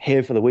been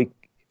here for the week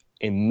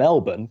in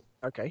Melbourne,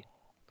 Okay.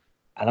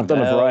 and I've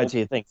done a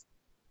variety of things.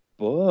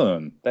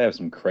 Bourne. They have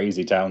some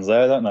crazy towns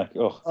there, don't they?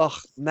 Oh, Oh,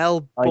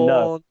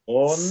 Melbourne,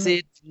 Bourne.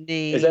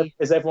 Sydney.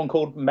 Is everyone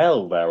called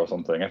Mel there or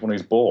something? Everyone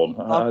who's born?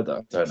 I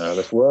don't know how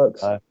this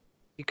works. You got to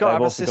They've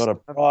have a also got system.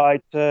 a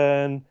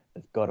Brighton,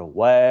 they've got a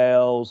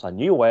Wales, a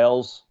New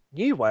Wales,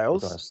 New they've got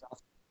Wales. a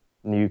South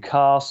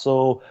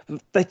Newcastle.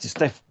 They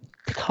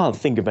can't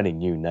think of any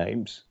new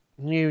names.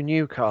 New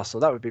Newcastle.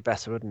 That would be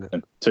better, wouldn't it?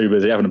 And too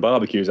busy having a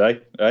barbecues, eh?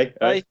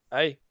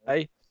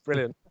 Hey.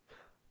 Brilliant.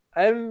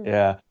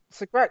 Yeah.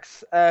 So,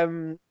 Grex,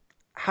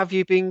 have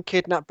you been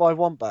kidnapped by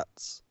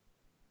wombats?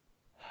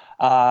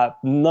 No,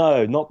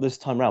 not this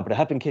time round, but I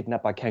have been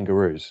kidnapped by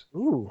kangaroos.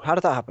 Ooh, how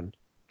did that happen?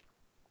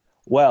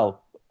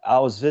 Well, I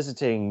was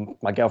visiting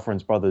my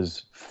girlfriend's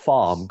brother's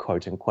farm,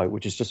 quote unquote,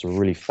 which is just a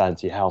really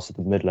fancy house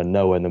in the middle of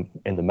nowhere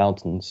in the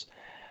mountains.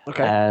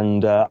 Okay.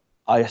 And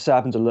I so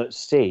happened to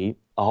see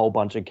a whole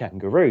bunch of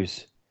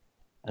kangaroos,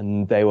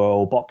 and they were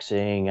all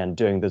boxing and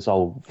doing this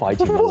whole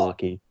fighting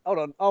malarkey.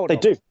 Hold on. They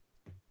do.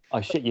 I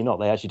shit you not.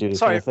 They actually do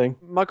this kind of thing.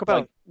 Michael Bell,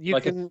 Like- you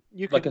like can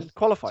like a-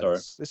 qualify sorry.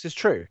 this. This is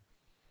true.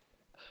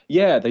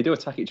 Yeah, they do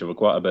attack each other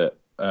quite a bit.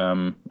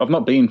 I've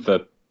not been for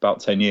about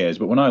 10 years,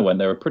 but when I went,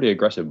 they were pretty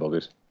aggressive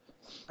buggers.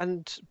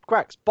 And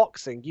Grex,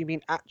 boxing, you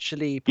mean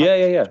actually? Yeah.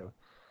 punching each other?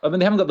 I mean,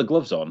 they haven't got the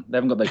gloves on. They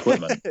haven't got the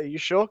equipment. Are you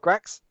sure,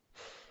 Grex?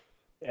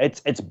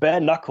 It's bare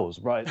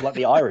knuckles, right? Like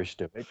the Irish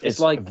do. It's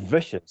like-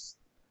 vicious.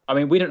 I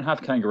mean, we don't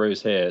have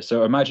kangaroos here,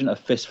 so imagine a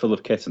fistful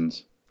of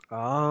kittens.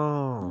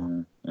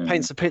 Oh, Mm.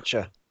 paints a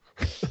picture.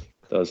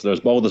 There's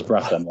bold as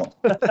brass, then. What?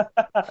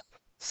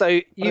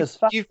 So it's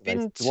you've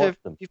been fascinating to watch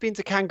to them. you've been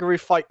to Kangaroo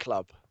Fight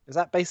Club. Is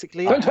that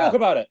basically Don't it? talk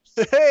about it.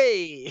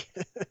 Hey,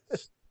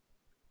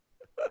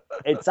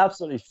 it's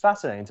absolutely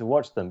fascinating to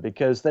watch them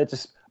because they're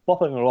just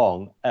bopping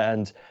along,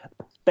 and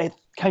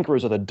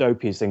kangaroos are the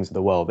dopiest things in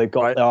the world. They've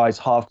got their eyes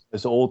half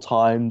closed at all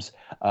times.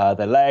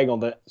 They're laying on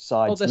their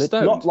sides. they're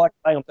stoned. Not like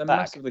laying on They're their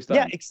back. massively stoned.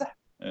 Yeah, exactly.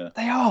 Yeah.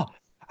 They are.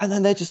 And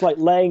then they're just like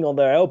laying on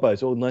their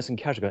elbows, all nice and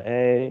casual, going,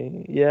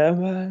 hey, yeah,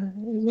 man.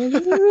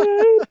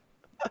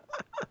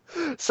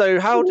 So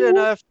how on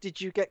earth did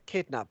you get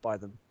kidnapped by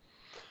them?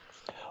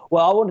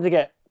 Well, I wanted to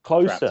get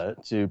closer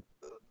to...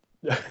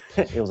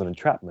 It was an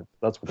entrapment.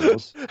 That's what it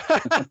was.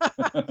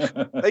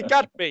 They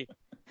got me.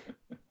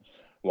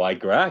 Why,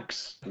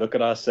 Grax, look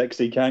at our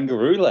sexy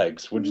kangaroo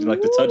legs. Would you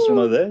like to touch one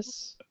of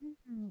this?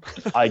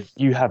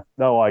 You have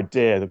no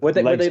idea. Were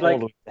they legs like... all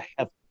the way to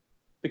heaven.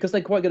 Because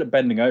they're quite good at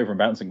bending over and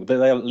bouncing.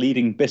 They're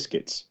leading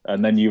biscuits,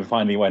 and then you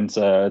finally went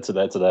to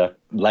their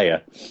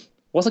lair.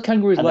 What's a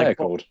kangaroo's lair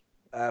called?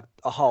 A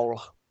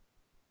hole.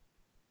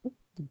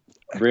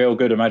 Real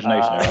good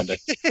imagination,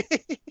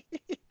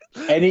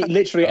 Andy.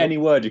 Literally any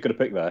word you could have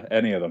picked there.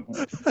 Any of them.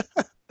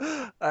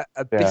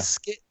 A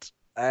biscuit.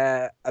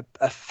 A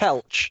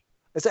felch.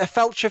 Is it a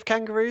felch of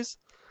kangaroos?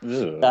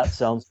 Ugh. That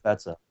sounds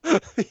better.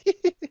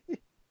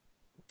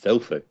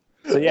 Filthy.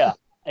 So yeah,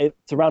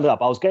 to round it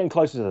up, I was getting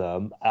closer to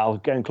them. I was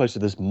getting closer to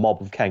this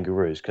mob of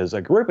kangaroos because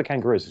a group of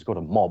kangaroos is called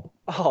a mob.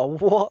 Oh,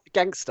 what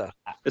gangster!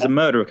 It's a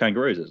murder of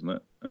kangaroos, isn't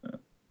it?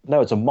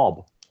 No, it's a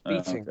mob.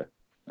 Beating.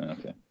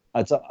 Okay.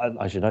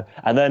 I should know.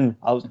 And then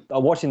I was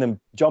watching them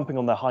jumping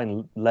on their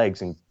hind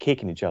legs and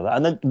kicking each other.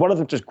 And then one of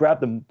them just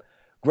grabbed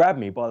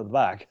me by the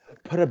back,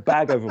 put a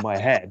bag over my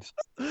head.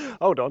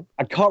 Hold on.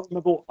 I can't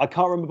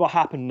remember what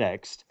happened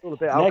next. All a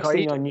bit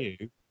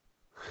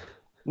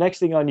Next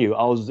thing I knew,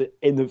 I was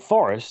in the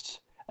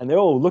forest, and they're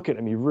all looking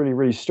at me really,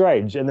 really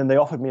strange. And then they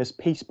offered me a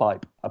peace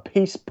pipe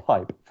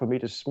for me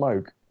to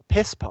smoke.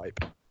 Piss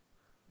pipe.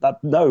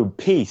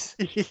 Peace.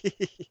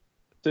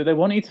 So they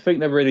want you to think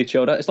they're really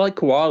chilled out. It's like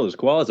koalas.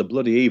 Koalas are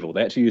bloody evil.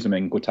 They actually use them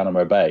in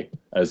Guantanamo Bay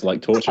as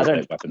like torture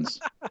weapons.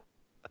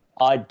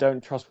 I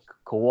don't trust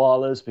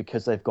koalas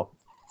because they've got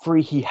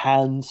freaky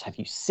hands. Have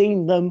you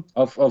seen them?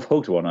 I've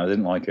hugged one. I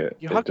didn't like it.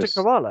 You hugged a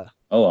koala?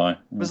 Oh, I.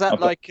 Was that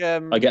I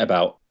get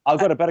about. I've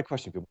got a better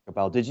question for you,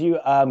 Bal. Did you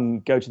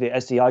go to the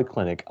SEI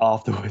clinic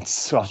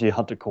afterwards after you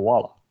hugged a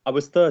koala? I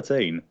was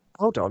 13.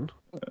 Hold on.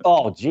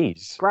 Oh,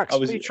 jeez. Grax,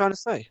 what are you trying to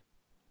say?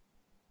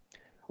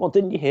 Well,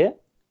 didn't you hear?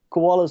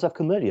 Koalas have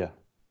chlamydia.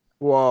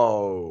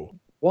 Whoa.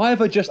 Why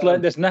have I just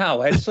learned this now?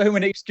 I had so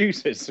many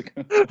excuses.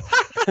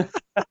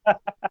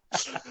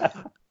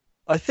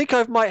 I think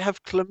I might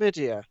have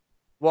chlamydia.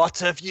 What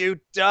have you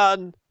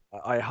done?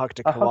 I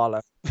hugged a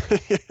koala.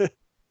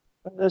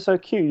 They're so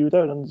cute, you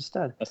don't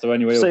understand. That's the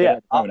only way you'll get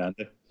it going,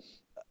 Andy.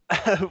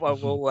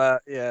 Well,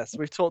 yes,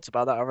 we've talked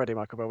about that already,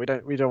 Michael, but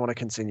we don't want to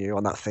continue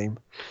on that theme.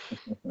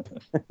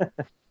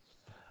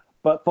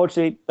 But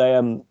fortunately,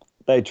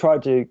 they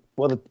tried to...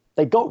 Well,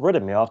 they got rid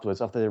of me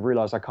afterwards after they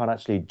realised I can't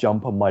actually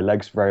jump on my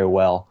legs very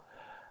well.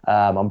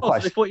 I'm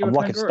like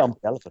a stumpy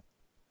elephant.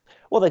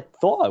 Well, they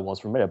thought I was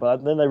for a minute,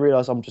 but then they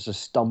realised I'm just a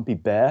stumpy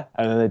bear,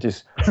 and then they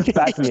just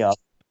backed me up,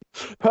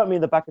 put me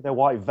in the back of their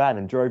white van,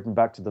 and drove me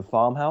back to the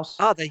farmhouse.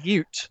 Ah, they're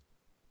Ute.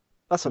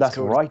 That's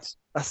called. Right.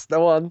 That's the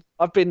one.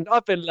 I've been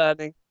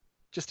learning,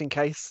 just in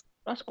case.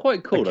 That's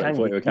quite cool. I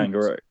thought you were a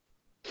kangaroo.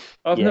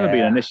 I've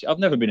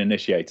never been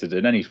initiated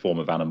in any form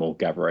of animal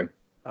gathering.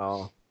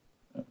 Oh,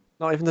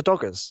 not even the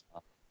doggers.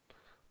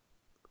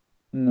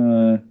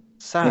 No.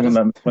 Sad.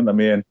 Wouldn't let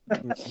me in.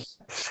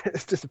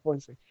 It's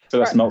disappointing. So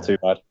that's not too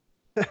bad.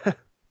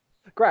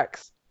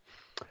 Grax.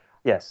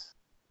 Yes.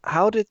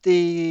 How would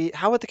the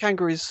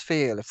kangaroos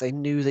feel if they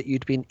knew that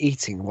you'd been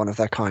eating one of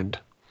their kind?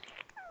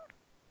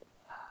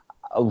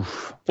 Oh,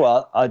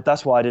 well,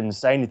 that's why I didn't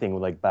say anything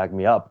when they bagged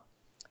me up.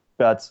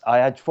 But I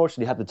had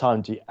fortunately had the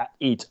time to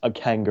eat a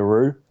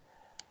kangaroo.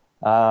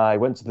 I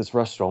went to this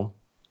restaurant,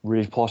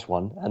 really posh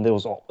one, and it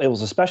was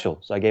a special,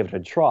 so I gave it a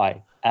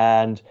try.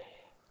 And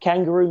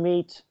kangaroo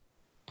meat,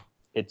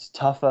 it's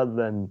tougher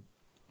than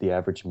the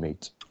average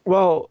meat.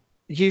 Well,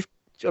 you've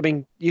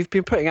been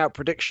putting out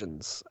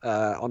predictions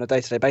on a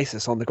day-to-day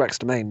basis on the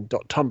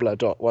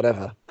grexdomain.tumblr.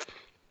 whatever.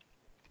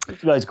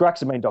 No, it's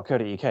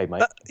grexdomain.co.uk,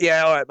 mate.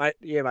 Yeah, all right, mate.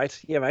 Yeah,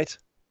 mate.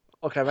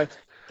 Okay, mate.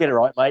 Get it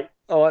right, mate.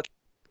 All right,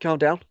 calm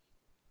down.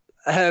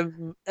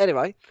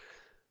 Anyway,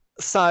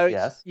 so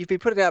yes. You've been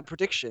putting out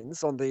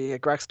predictions on the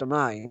Grax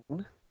domain.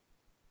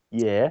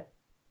 Yeah.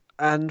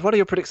 And one of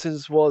your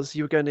predictions was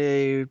you were going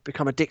to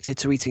become addicted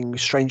to eating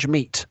strange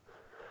meat.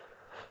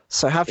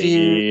 So have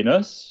you...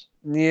 Penis?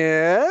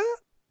 Yeah,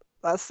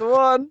 that's the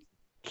one.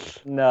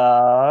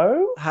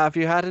 No. Have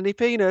you had any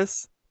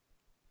penis?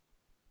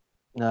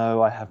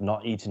 No, I have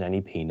not eaten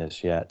any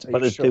penis yet.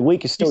 But sure? the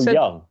week is still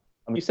young.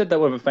 You said that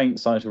with a faint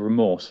sign of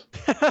remorse.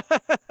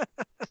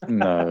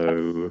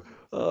 No.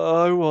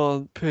 I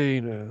want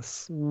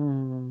penis.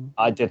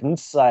 I didn't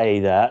say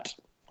that.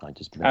 I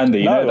just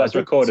Andy, that's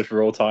recorded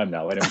for all time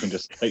now. Anyone can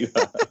just take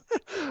that,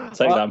 that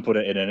and put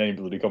it in any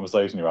bloody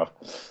conversation you have.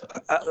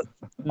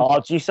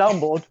 Archie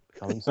soundboard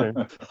coming soon.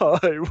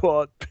 I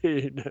want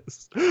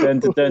penis. Dun,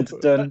 dun,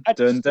 dun,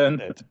 dun, dun,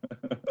 dun.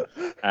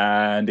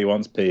 And he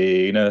wants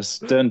penis.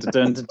 Dun,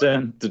 dun, dun,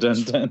 dun, dun,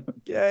 dun, dun.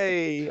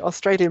 Yay,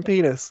 Australian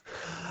penis.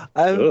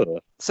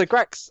 So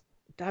Grex,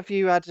 have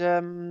you had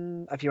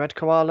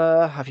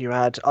koala? Have you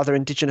had other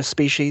indigenous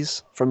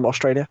species from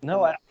Australia?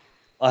 No,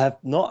 I have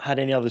not had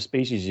any other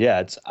species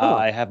yet.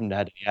 I haven't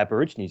had any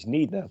Aborigines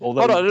neither.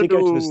 Although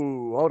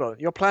hold on.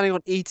 You're planning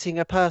on eating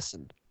a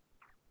person?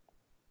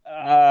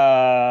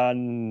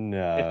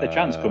 No. If the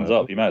chance comes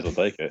up, you might as well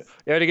take it.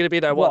 You're only going to be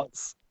there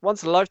once.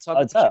 Once in a lifetime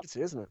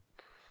opportunity, isn't it?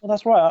 Well,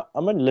 that's right.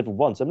 I'm only living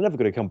once. I'm never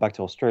going to come back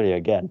to Australia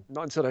again.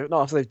 Not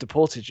after they've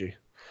deported you.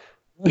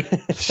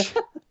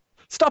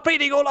 Stop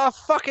eating all our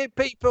fucking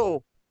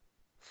people.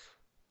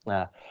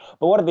 But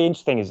what would be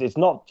interesting is it's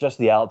not just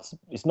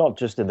it's not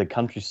just in the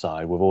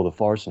countryside with all the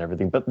forests and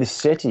everything, but the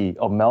city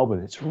of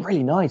Melbourne, it's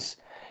really nice.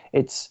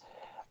 It's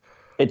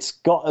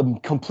got a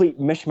complete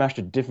mishmash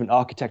of different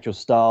architectural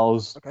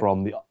styles,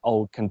 from the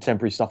old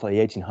contemporary stuff like the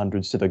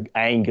 1800s to the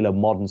angular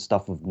modern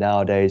stuff of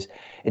nowadays.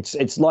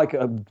 It's like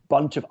a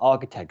bunch of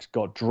architects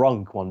got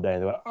drunk one day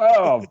and they went,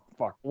 oh,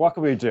 fuck, what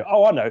can we do?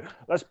 Oh, I know.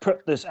 Let's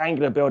put this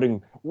angular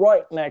building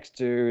right next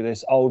to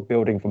this old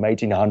building from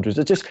 1800s.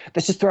 Let's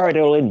just throw it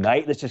all in,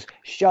 mate. Let's just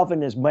shove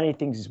in as many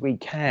things as we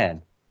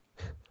can.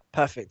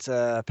 Perfect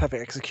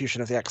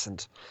execution of the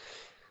accent.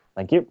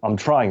 Thank you. I'm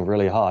trying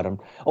really hard.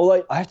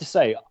 Although I have to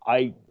say,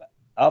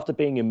 after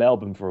being in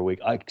Melbourne for a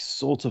week, I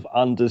sort of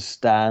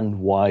understand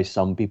why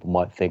some people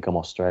might think I'm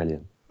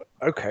Australian.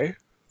 Okay,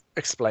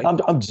 explain.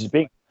 I'm just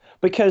being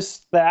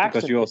because the accent.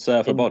 Because you're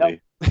surfer body.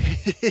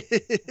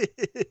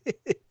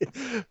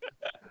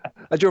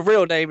 And your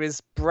real name is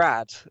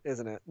Brad,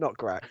 isn't it? Not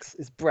Grax.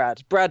 It's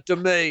Brad. Brad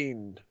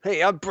Domain.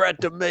 Hey, I'm Brad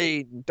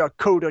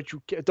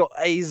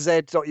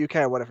Domain.co.uk.az.uk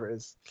or whatever it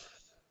is.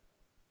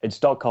 It's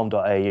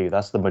 .com.au.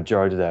 That's the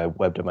majority of their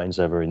web domains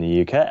over in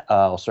the UK,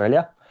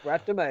 Australia.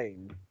 Brad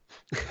Domain.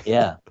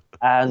 Yeah.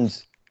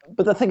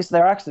 But the thing is,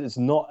 their accent is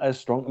not as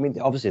strong. I mean,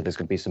 obviously, there's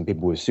going to be some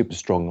people with super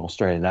strong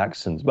Australian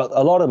accents, but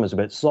a lot of them is a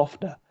bit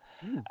softer.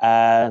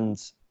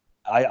 And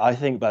I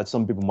think that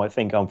some people might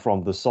think I'm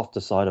from the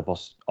softer side of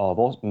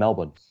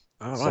Melbourne.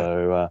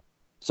 Oh, right.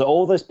 So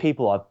all those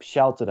people I've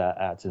shouted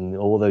at in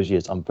all those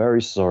years, I'm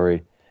very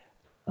sorry.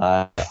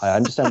 I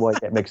understand why you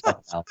get mixed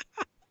up now.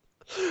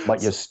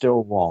 But you're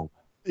still wrong.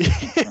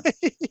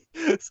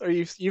 So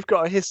you've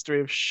got a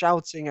history of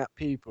shouting at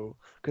people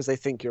because they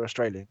think you're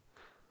Australian.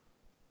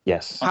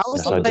 Yes. How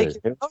has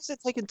it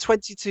taken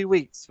 22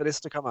 weeks for this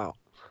to come out?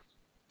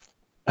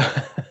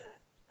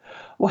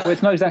 Well,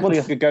 it's not exactly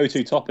like a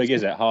go-to topic,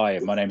 is it? Hi,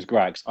 my name's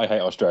Grax. I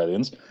hate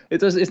Australians.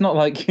 It's not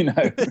like,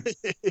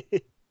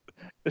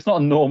 it's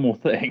not a normal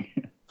thing.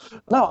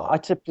 No, I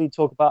typically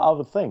talk about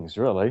other things,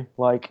 really.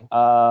 Like,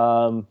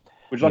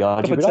 would you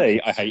like a cup of tea?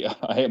 I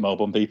hate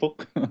Melbourne people.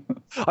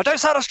 I don't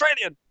sound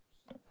Australian.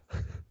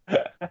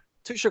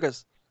 2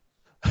 sugars.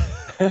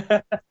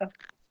 Could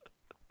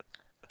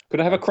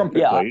I have a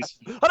crumpet, please?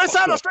 I don't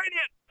sound Australian.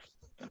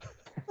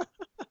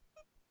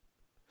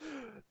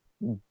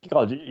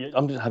 God,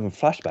 I'm just having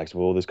flashbacks of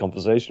all these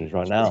conversations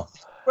right now.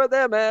 You weren't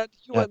there, man.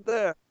 You weren't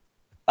there.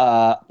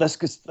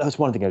 That's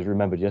one thing I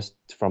remembered just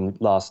from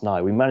last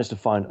night. We managed to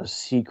find a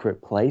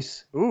secret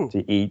place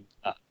to eat,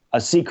 a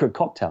secret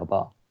cocktail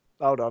bar.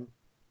 Hold on.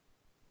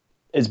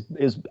 It's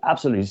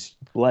absolutely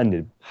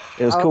splendid.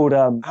 It was called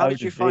How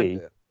did you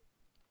find it?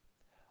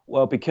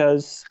 Well,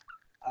 because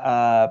don't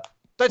tell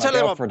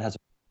anyone. Girlfriend has.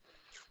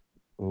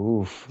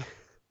 Oof.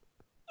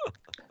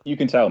 You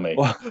can tell me.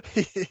 Well,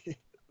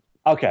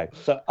 okay,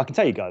 so I can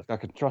tell you guys. I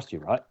can trust you,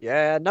 right?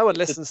 Yeah, no one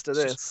listens to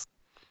this.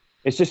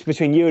 It's just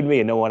between you and me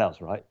and no one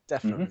else, right?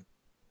 Definitely.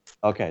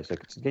 Mm-hmm. Okay, so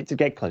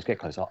get close.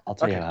 I'll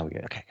tell you how we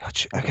get. Okay,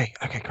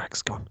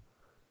 Grex, go on.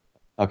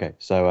 Okay,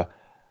 so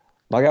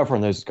my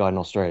girlfriend knows this guy in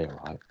Australia,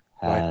 right?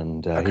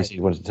 And he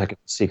wanted to take a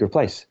secret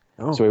place.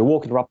 Oh. So we were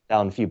walking up and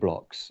down a few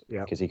blocks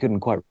because he couldn't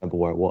quite remember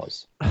where it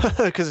was.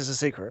 Because it's a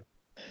secret.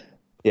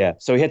 Yeah,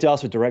 so he had to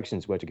ask for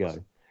directions where to go.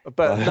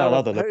 But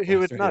who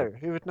would know?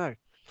 Who would know?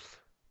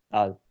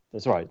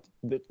 That's right.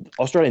 The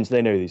Australians,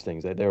 they know these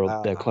things.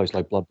 They're close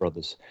like blood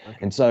brothers. Okay.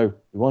 And so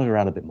we wandered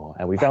around a bit more,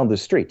 and we found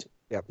this street.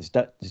 Yep. This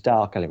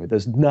dark alleyway.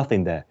 There's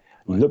nothing there.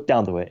 You look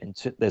down the way, and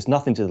there's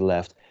nothing to the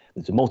left.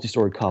 There's a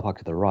multi-story car park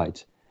to the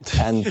right.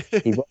 And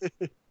he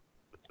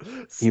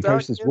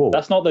approached this wall.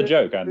 That's not the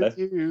joke,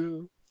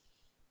 Andy.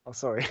 Oh,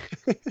 sorry.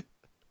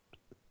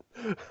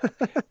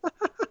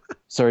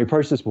 So he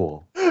approached this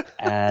wall,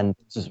 and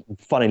it's this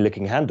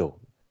funny-looking handle.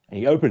 And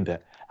he opened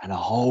it, and a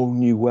whole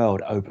new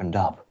world opened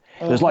up.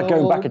 It was like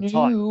going back in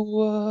time.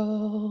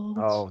 World.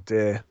 Oh,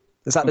 dear.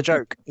 Is that the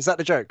joke?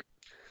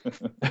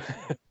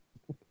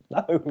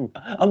 No,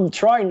 I'm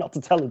trying not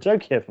to tell a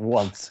joke here for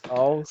once.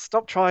 Oh,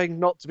 stop trying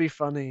not to be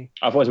funny.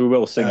 Otherwise, we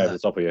will sing over the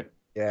top of you.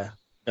 Yeah.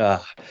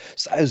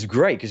 So it was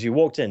great because you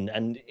walked in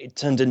and it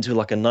turned into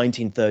like a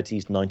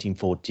 1930s,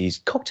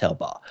 1940s cocktail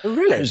bar. Oh,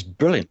 really? It was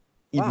brilliant.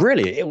 Wow.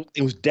 Really,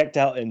 it was decked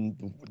out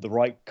in the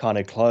right kind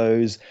of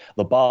clothes.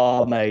 The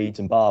barmaids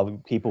and bar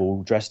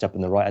people dressed up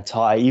in the right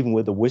attire, even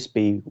with a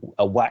wispy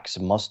wax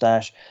and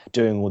mustache,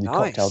 doing all the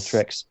cocktail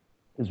tricks.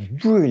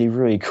 was really,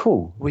 really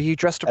cool. Were you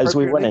dressed as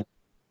appropriately? we went in?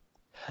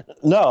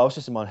 No, I was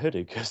just in my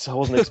hoodie because I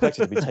wasn't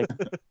expected to be taken.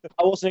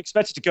 I wasn't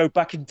expected to go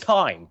back in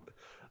time.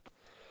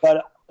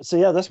 But so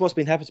yeah, that's what's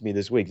been happening to me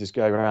this week. Just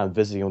going around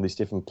visiting all these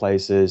different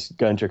places,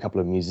 going to a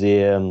couple of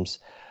museums,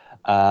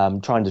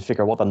 trying to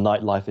figure out what the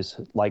nightlife is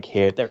like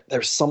here.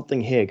 There's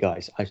something here,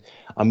 guys.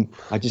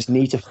 I just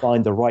need to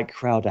find the right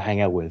crowd to hang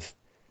out with,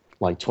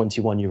 like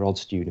 21-year-old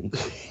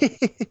students.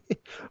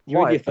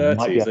 You're in your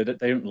 30s.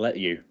 They don't let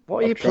you.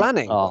 What are you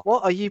planning?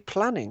 What are you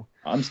planning?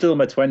 I'm still in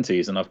my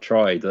 20s and I've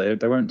tried.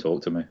 They won't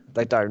talk to me.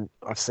 They don't.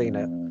 I've seen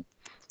it.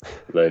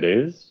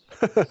 Ladies.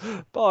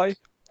 Bye.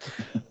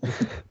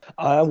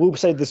 I will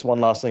say this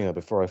one last thing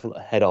before I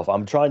head off.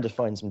 I'm trying to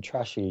find some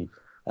trashy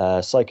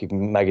psychic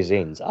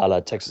magazines, a la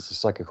Texas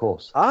Psychic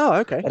Horse. Oh,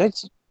 okay.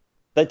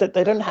 They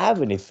don't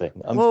have anything.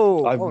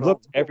 I've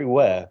looked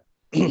everywhere.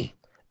 They've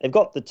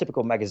got the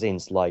typical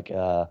magazines like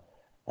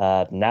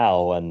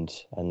Now and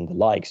the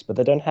likes, but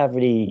they don't have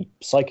any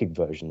psychic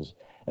versions.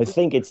 I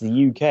think it's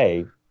the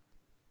UK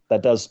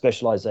that does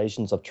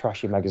specializations of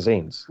trashy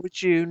magazines. Would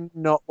you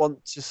not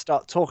want to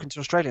start talking to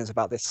Australians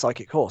about this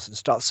psychic horse and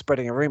start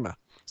spreading a rumour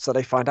so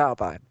they find out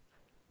about him?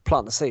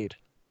 Plant the seed.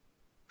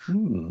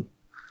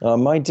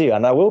 Might do.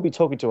 And I will be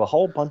talking to a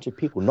whole bunch of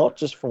people, not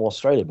just from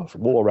Australia, but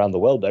from all around the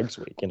world next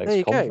week. There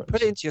you go.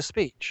 Put it into your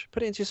speech.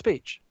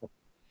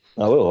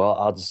 I will.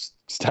 I'll just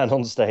stand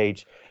on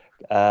stage,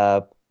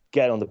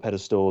 get on the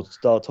pedestal,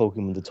 start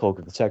talking the talk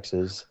of the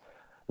Texas.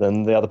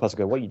 Then the other person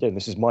go, "What are you doing?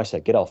 This is my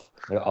set. Get off."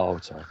 I go, "Oh,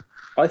 sorry."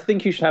 I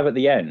think you should have at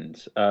the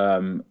end,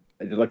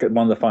 like at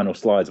one of the final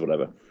slides or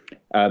whatever,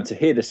 to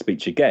hear this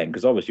speech again,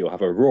 because obviously you'll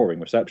have a roaring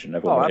reception.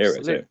 Everyone will hear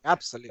it too.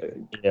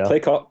 Absolutely. Yeah.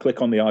 Click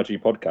on the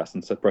RG podcast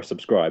and press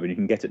subscribe, and you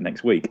can get it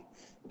next week.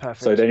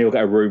 Perfect. So then you'll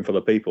get a room full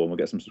of people, and we'll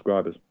get some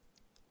subscribers.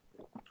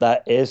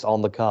 That is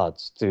on the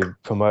cards to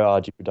promote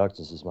RG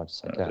Productions as much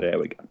as I can. There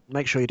we go.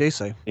 Make sure you do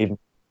so.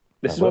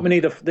 This is what we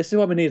need. This is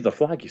why we need the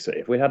flag. You see,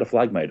 if we had a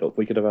flag made up,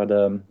 we could have had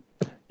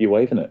you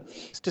waving it.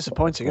 It's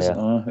disappointing, isn't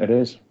it? It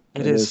is.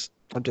 It is.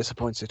 I'm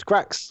disappointed.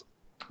 Grax.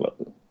 Well,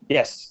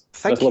 yes.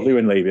 That's lovely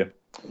and leave you.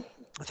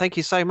 Thank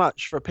you so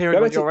much for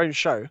appearing on your own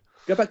show.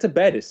 Go back to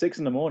bed. It's 6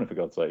 a.m, for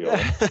God's sake.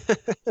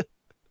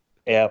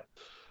 Yeah.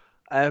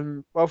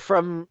 Well,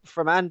 from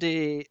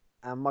Andy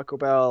and Michael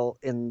Bell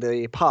in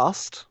the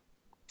past,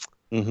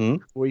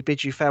 we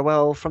bid you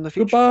farewell from the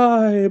future.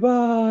 Goodbye,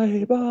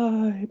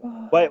 bye.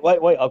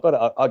 Wait.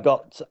 I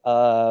got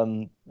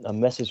a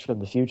message from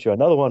the future.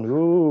 Another one.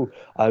 Ooh,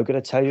 I'm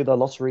going to tell you the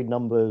lottery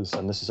numbers,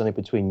 and this is only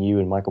between you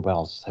and Michael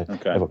Bell. So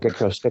get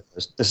close.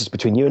 This is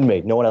between you and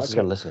me. No one else is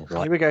going to listen.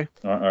 Right? Here we go.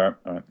 All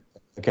right.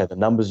 Okay, the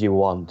numbers you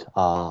want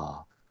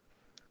are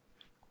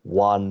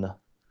 1.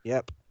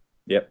 Yep.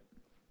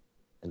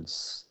 And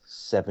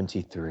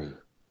 73.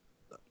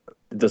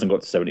 It doesn't go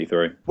up to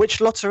 73.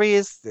 Which lottery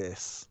is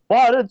this?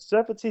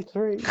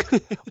 173.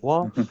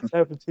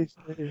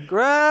 173.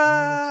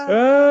 Grax!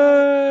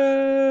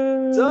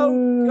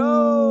 Don't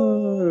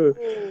go!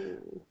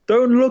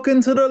 Don't look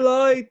into the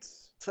light!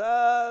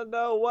 Turn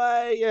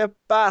away, you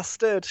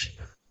bastard!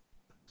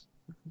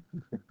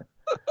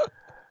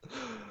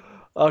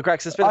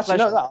 Grax, it's been a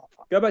pleasure.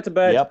 Go back to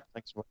bed. Yep.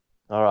 Thanks.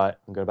 All right,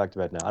 I'm going back to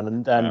bed now.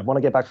 And when I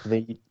get back to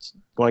the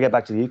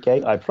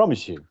UK, I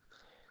promise you,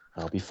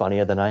 I'll be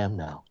funnier than I am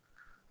now.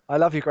 I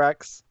love you,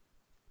 Grax.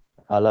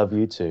 I love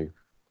you too.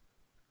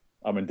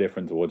 I'm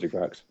indifferent towards you,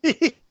 Grax.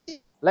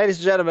 Ladies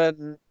and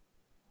gentlemen,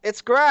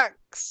 it's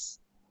Grax.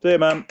 See you,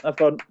 man. Have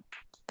fun.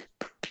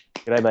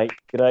 G'day, mate.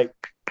 G'day.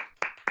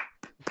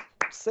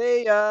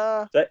 See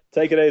ya.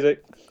 Take it easy.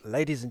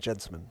 Ladies and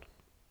gentlemen,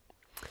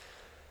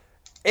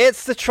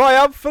 it's the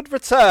triumphant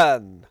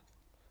return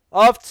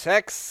of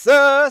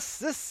Texas,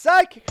 the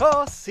psychic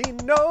horse. He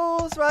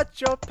knows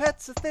what your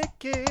pets are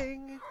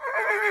thinking.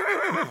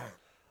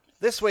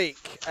 This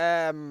week,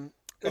 Come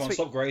on,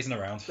 stop grazing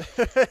around.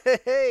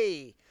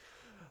 Hey,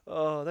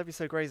 oh, that'd be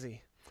so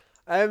crazy.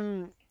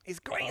 He's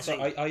crazy.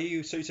 So are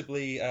you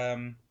suitably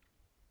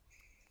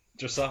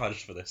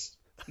dressaged for this?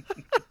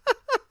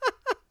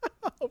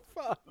 Oh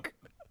fuck!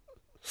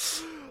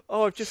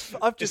 Oh, I've just.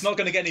 It's not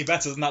going to get any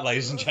better than that,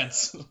 ladies and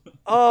gents.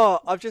 Oh,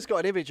 I've just got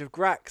an image of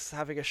Grax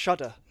having a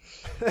shudder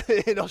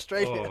in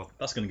Australia. Oh,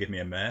 that's going to give me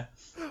a mare.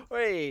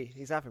 Hey,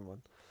 he's having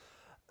one.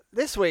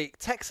 This week,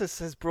 Texas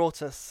has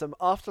brought us some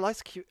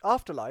afterlife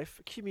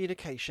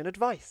communication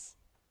advice.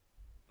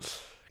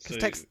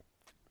 Because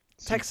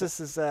Texas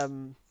is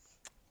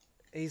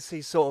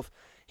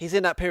he's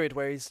in that period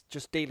where he's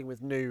just dealing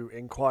with new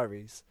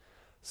inquiries,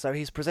 so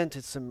he's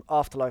presented some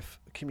afterlife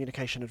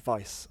communication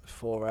advice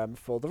for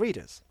the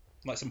readers.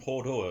 Like some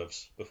hors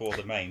d'oeuvres before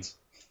the mains.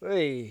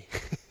 Hey.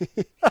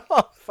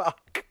 Oh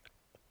fuck!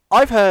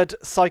 I've heard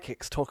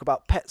psychics talk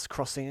about pets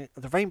crossing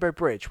the Rainbow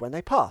Bridge when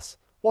they pass.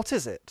 What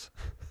is it?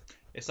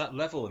 It's that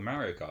level in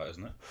Mario Kart,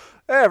 isn't it?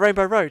 Yeah,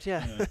 Rainbow Road,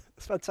 yeah.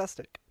 It's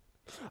fantastic.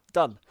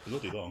 Done.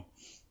 Bloody long.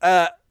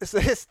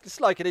 It's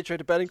like an intro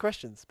to burning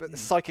questions, but the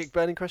psychic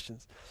burning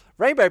questions.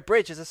 Rainbow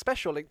Bridge is a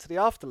special link to the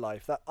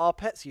afterlife that our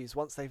pets use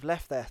once they've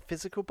left their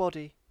physical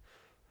body.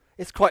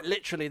 It's quite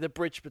literally the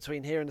bridge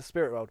between here and the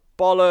spirit world.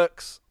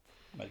 Bollocks.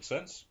 Makes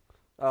sense.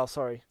 Oh,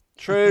 sorry.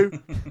 True.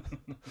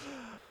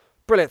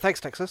 Brilliant.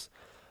 Thanks, Texas.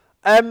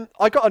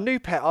 I got a new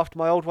pet after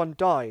my old one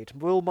died.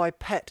 Will my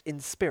pet in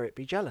spirit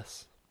be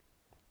jealous?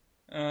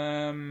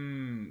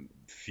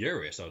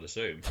 Furious, I'd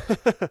assume.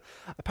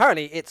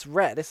 Apparently, it's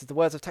rare. This is the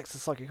words of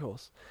Texas Psychic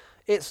Horse.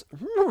 It's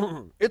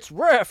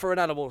rare for an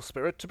animal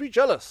spirit to be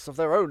jealous of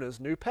their owner's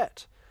new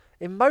pet.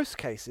 In most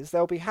cases,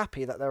 they'll be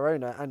happy that their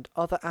owner and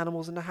other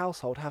animals in the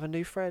household have a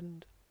new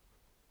friend.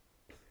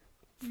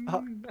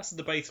 That's a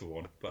debatable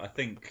one, but I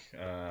think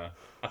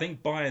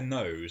Bayern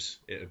knows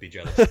it would be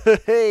jealous.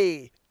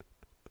 Hey.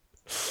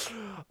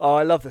 Oh,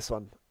 I love this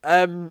one.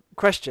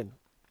 Question.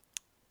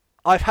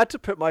 I've had to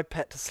put my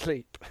pet to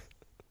sleep.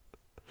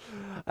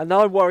 And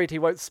now I'm worried he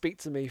won't speak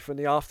to me from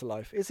the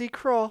afterlife. Is he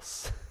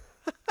cross?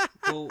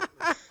 Well,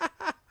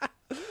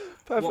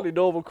 perfectly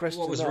normal question.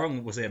 What was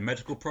wrong? Was it a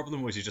medical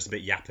problem, or was he just a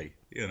bit yappy?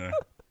 You know.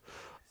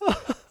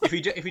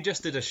 If he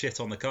just did a shit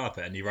on the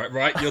carpet and you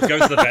right, you'll go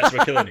to the vets,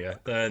 we're killing you,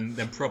 then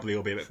probably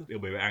he'll be a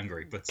bit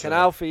angry. But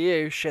canal for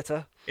you,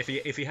 shitter.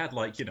 If he had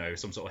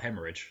some sort of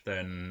hemorrhage,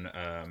 then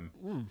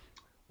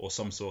or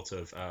some sort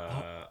of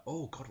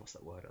oh god, what's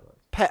that word?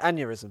 Pet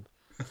aneurysm.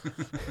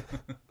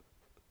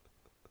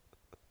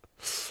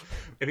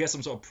 If he has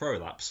some sort of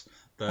prolapse,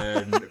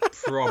 then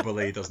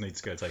probably does need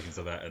to go taken to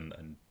the vet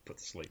and put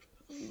to sleep.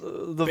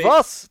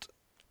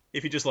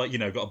 If you just got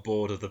a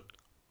board of the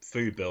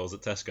food bills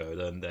at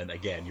Tesco, then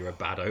again you're a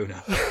bad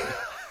owner.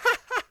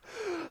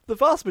 The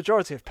vast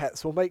majority of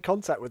pets will make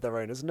contact with their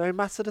owners no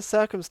matter the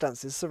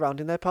circumstances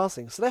surrounding their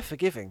passing, so they're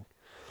forgiving.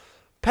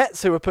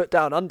 Pets who are put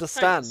down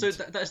understand. Hey, so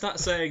is that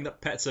saying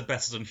that pets are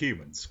better than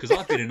humans? Because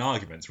I've been in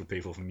arguments with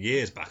people from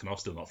years back and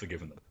I've still not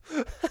forgiven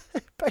them.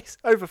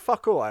 Over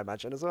fuck all, I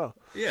imagine, as well.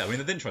 Yeah, I mean,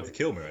 they didn't try to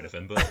kill me or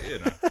anything, but, you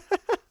know.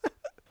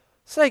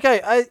 So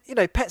there you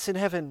go. Pets in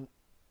Heaven,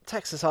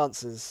 Texas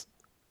answers.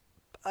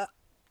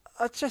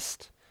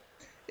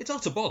 It's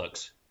utter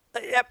bollocks.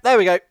 Yep, there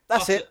we go.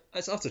 That's it.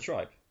 It's utter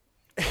tripe.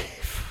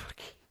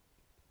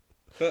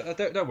 But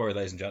don't worry,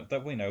 ladies and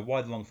gentlemen. We know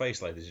why the long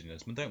face, ladies and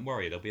gentlemen. Don't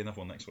worry, there'll be another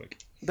one next week.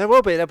 There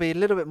will be. There'll be a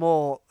little bit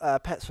more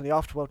pets from the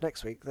Afterworld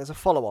next week. There's a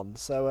follow-on,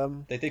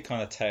 so they did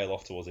kind of tail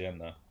off towards the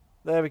end there.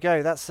 There we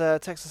go. That's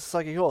Texas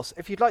Psychic Horse.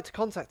 If you'd like to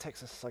contact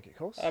Texas Psychic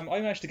Horse, I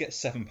managed to get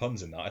 7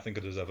 puns in that. I think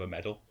I deserve a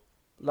medal.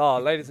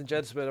 Ladies and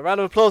gentlemen, a round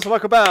of applause for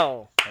Michael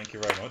Bell. Thank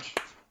you very much.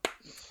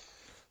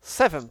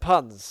 7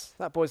 puns.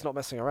 That boy's not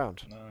messing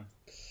around. No.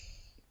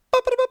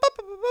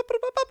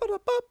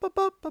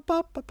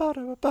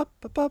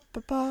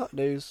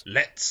 News.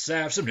 Let's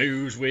have some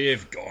news.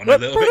 We've gone a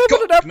little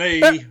bit cockney.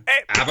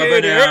 Have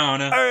a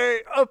banana.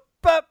 Up,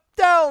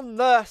 down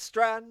the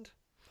Strand.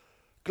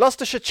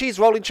 Gloucestershire cheese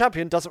rolling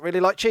champion doesn't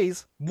really like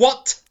cheese.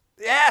 What?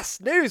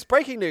 Yes, news.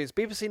 Breaking news.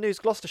 BBC News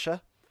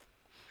Gloucestershire.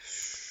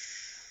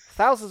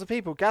 Thousands of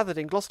people gathered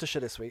in Gloucestershire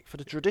this week for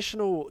the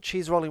traditional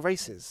cheese rolling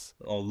races.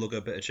 I'll lug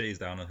a bit of cheese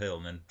down a hill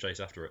and then chase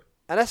after it.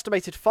 An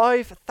estimated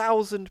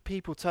 5,000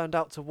 people turned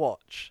out to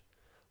watch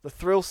the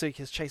thrill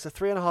seekers chase a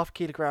 3.5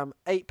 kilogram,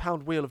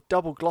 8-pound wheel of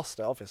double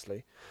Gloucester,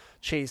 obviously,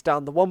 cheese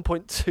down the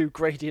 1.2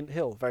 gradient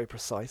hill. Very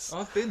precise.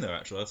 I've been there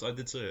actually. I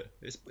did see it.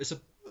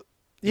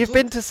 You've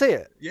been to see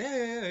it?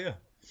 Yeah.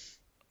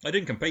 I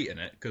didn't compete in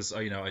it because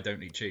I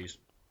don't eat cheese.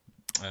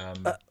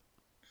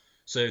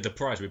 So the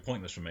prize would be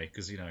pointless for me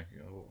because I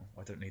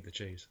don't need the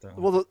cheese.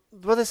 Well,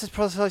 this is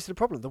precisely the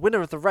problem. The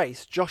winner of the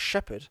race, Josh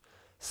Shepherd,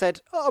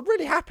 said, I'm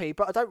really happy,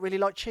 but I don't really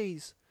like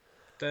cheese.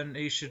 Then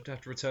he should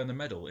have to return the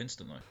medal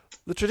instantly.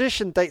 The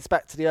tradition dates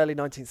back to the early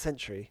 19th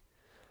century.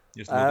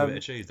 Just a bit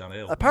of cheese down the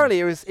hill. Apparently,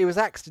 it was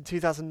axed in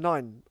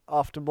 2009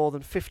 after more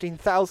than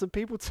 15,000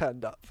 people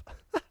turned up.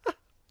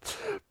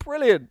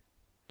 Brilliant.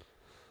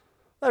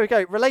 There we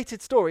go.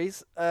 Related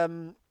stories.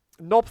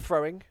 Knob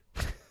throwing.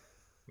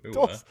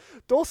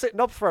 Dorset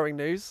knob throwing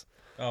news.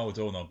 Oh,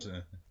 doorknobs. Yeah.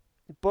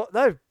 But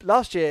no,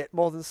 last year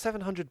more than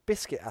 700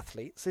 biscuit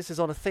athletes, this is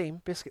on a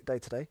theme, Biscuit Day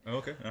today,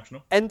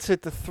 national,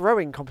 entered the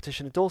throwing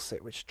competition in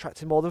Dorset, which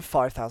attracted more than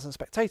 5,000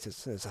 spectators.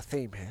 So there's a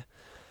theme here.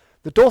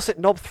 The Dorset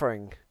knob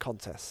throwing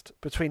contest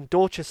between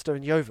Dorchester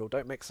and Yeovil,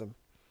 don't mix them.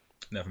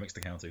 Never mix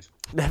the counties.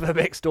 Never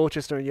mix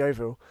Dorchester and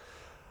Yeovil.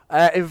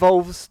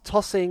 Involves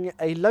tossing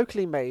a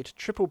locally made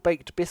triple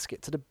baked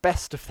biscuit to the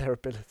best of their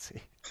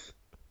ability.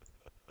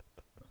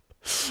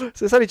 So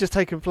it's only just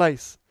taken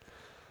place.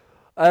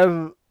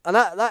 And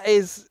that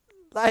is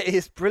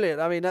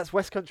brilliant. I mean, that's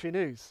West Country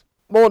news.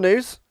 More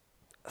news.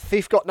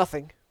 Thief got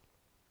nothing.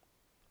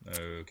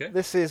 Okay.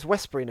 This is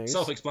Westbury news.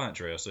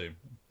 Self-explanatory, I assume.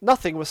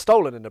 Nothing was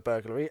stolen in a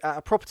burglary at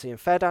a property in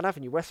Fairdown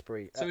Avenue,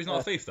 Westbury. So he's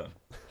not a thief then?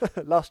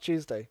 Last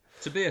Tuesday.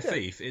 To be a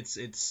thief,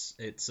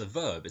 it's a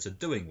verb. It's a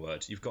doing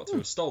word. You've got to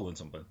have stolen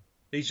something.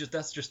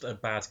 That's just a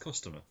bad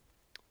customer.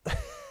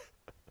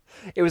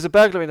 It was a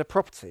burglary in a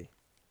property.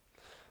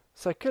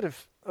 So it could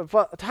have.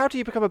 But how do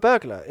you become a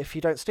burglar if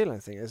you don't steal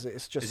anything?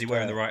 Is he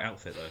wearing the right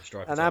outfit though?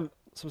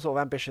 Some sort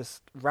of ambitious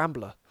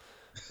rambler,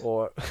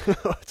 or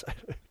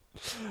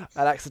an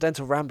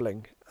accidental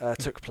rambling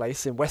took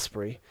place in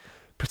Westbury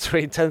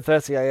between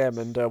 10:30 a.m.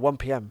 and 1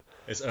 p.m.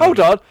 Hold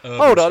on.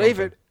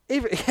 Even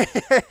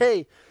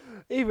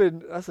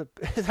is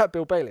that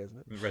Bill Bailey, isn't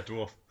it? Red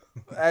Dwarf.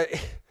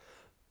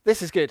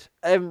 This is good.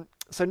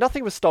 So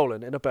nothing was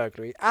stolen in a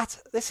burglary.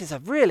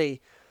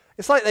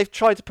 It's like they've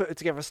tried to put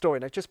together a story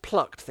and they've just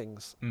plucked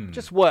things,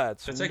 just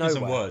words. They've taken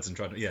some words and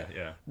tried to,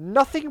 yeah.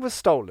 Nothing was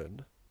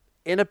stolen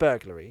in a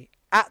burglary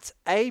at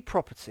a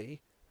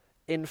property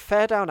in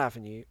Fairdown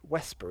Avenue,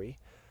 Westbury,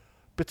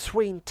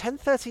 between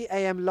 10:30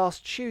 a.m.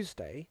 last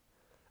Tuesday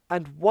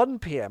and 1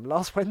 p.m.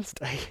 last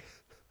Wednesday.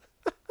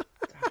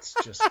 That's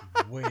just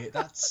weird.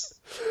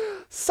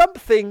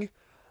 Something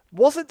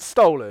wasn't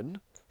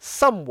stolen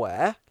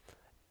somewhere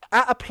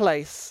at a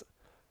place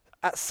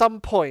at some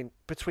point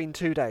between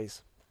 2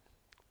 days.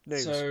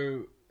 News.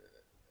 So,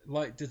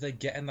 did they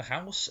get in the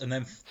house and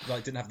then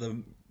didn't have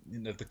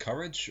the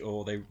courage,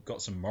 or they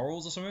got some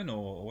morals or something,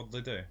 or what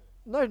did they do?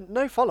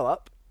 No follow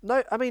up.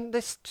 No, I mean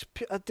they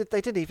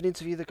didn't even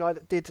interview the guy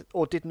that did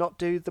or did not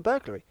do the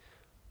burglary.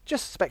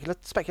 Just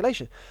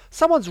speculation.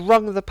 Someone's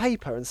rung the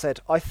paper and said,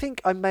 "I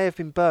think I may have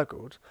been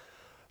burgled.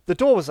 The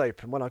door was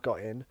open when I got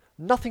in.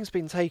 Nothing's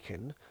been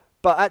taken,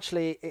 but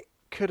actually it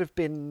could have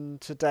been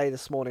today,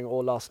 this morning,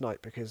 or last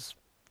night because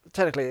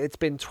technically it's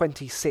been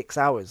 26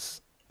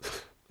 hours."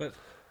 But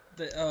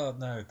oh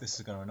no, this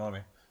is going to annoy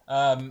me.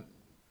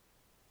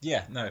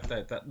 Yeah, no,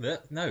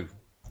 no.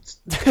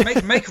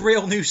 Make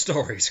real news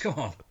stories. Come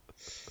on.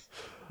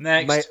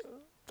 Next. Mate,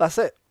 that's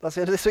it. That's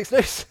the end of this week's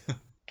news.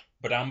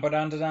 Burning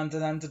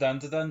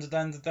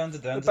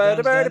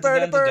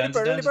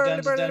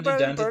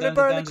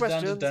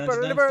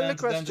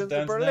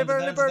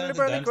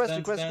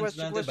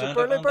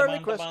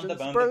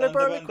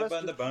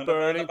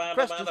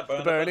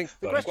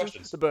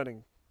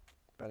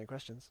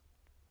questions.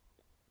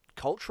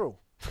 Cultural.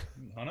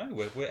 I know,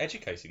 we're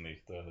educating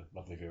the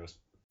lovely viewers.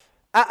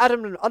 At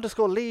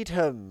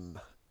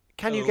Adam_Leadham,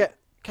 can you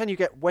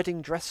get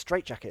wedding dress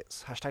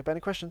straitjackets? #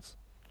 burning questions.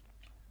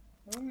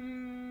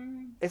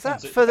 Is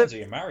that for the?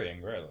 You're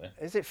marrying, really?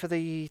 Is it for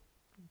the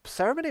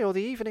ceremony or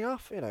the evening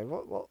after? You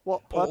know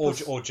what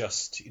purpose? Or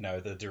just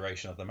the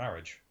duration of the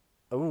marriage.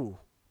 Ooh,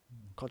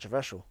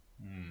 controversial.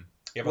 You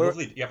have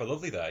a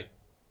lovely day.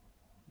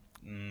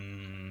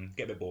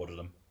 Get a bit bored of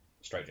them.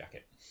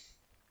 Straitjacket.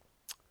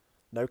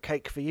 No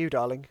cake for you,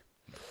 darling.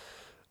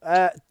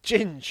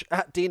 Ginge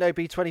at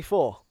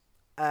DinoB24.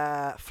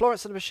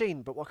 Florence and the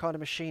Machine, but what kind of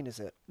machine is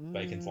it?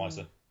 Bacon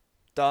slicer.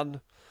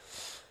 Done.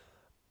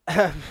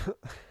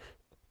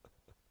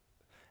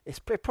 It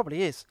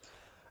probably is.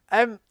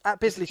 At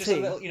Bisley just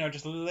Tea.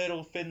 Just a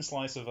little thin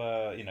slice of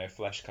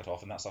flesh cut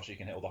off, and that's how she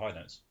can hit all the high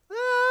notes.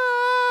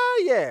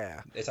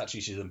 Yeah. It's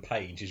actually she's in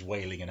pain. She's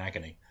wailing in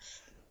agony.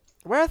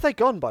 Where have they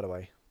gone, by the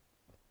way?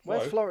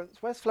 Where's Florence?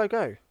 Where's Flo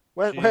go?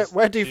 Where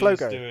do Flo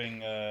go? She's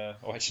doing.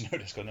 Actually, no,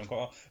 it's gone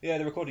quite. Yeah,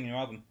 they're recording a new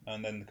album,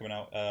 and then coming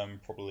out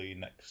probably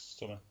next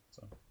summer.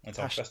 So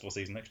until festival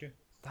season next year.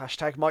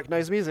 # Mike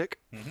knows music.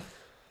 Mm-hmm.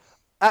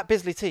 At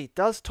Bisley Tea,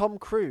 does Tom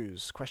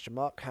Cruise ? #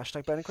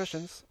 burning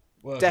questions.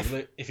 Well,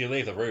 if you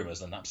leave the rumours,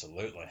 then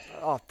absolutely.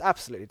 Oh,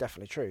 absolutely,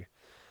 definitely true.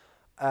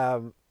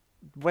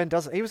 When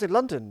does it? He was in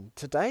London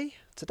today.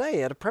 Today, he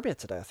had a premiere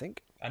today, I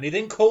think. And he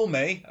didn't call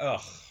me.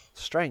 Ugh.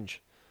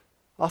 Strange.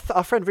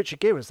 Our friend Richard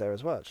Gere was there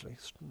as well, actually.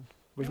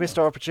 We've missed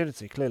our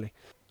opportunity, clearly.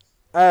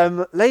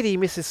 Lady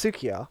Mrs.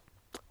 Sukiya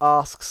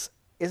asks,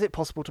 is it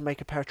possible to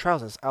make a pair of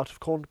trousers out of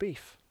corned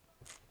beef?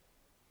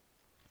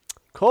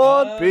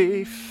 Corned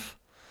beef!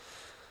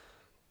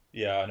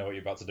 Yeah, I know what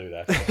you're about to do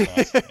there.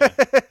 That's nice.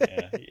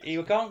 Yeah.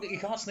 You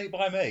can't sneak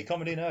by me.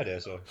 Comedy nerd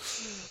here, sorry.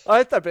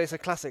 I thought it's a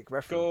classic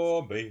reference.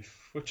 Corned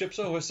beef. With chips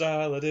or with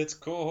salad, it's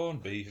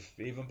corned beef.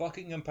 Even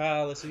Buckingham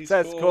Palace eats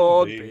says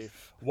corned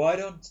beef. Why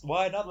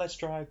not let's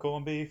try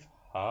corned beef?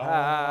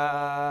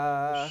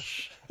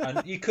 Hash.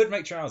 And you could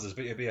make trousers,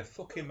 but it'd be a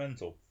fucking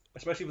mental.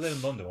 Especially if we live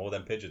in London with all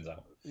them pigeons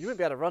out. You wouldn't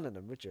be able to run in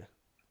them, would you?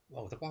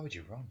 Well, why would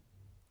you run?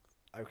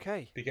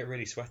 Okay. You get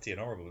really sweaty and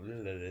horrible.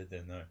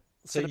 No.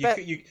 So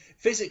you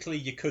physically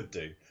you could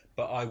do,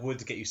 but I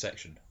would get you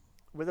sectioned.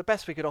 Well, the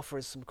best we could offer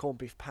is some corned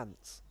beef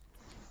pants.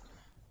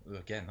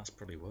 Again, that's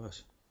probably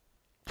worse.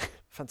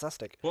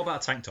 Fantastic. What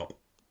about a tank top?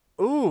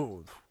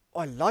 Ooh,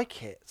 I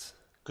like it.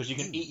 Because you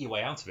can eat your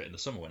way out of it in the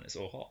summer when it's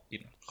all hot.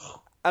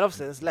 And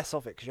obviously, there's less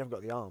of it because you haven't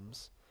got the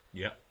arms.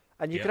 Yeah.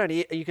 And you can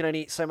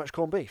only eat so much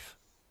corned beef.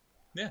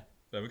 Yeah.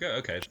 There we go.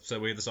 Okay, so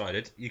we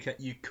decided you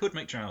could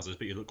make trousers,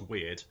 but you look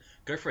weird.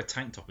 Go for a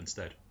tank top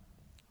instead.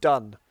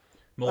 Done.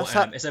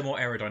 Is there more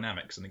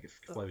aerodynamics and it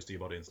flows to your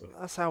body and stuff?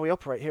 That's how we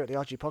operate here at the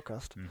RG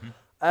Podcast. Mm-hmm.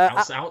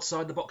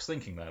 Outside the box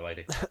thinking there,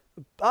 lady.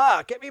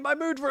 Get me my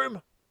mood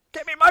room!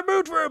 Get me my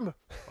mood room!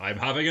 I'm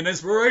having an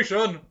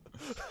inspiration!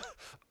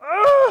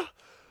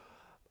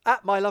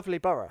 At my lovely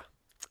borough.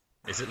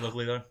 Is it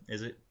lovely though?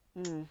 Is it?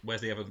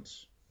 Where's the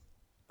evidence?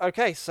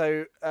 Okay,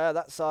 so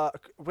that's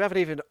we haven't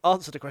even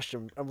answered a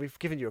question, and we've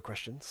given you a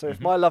question. So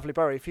if my lovely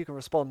borough, if you can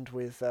respond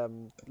with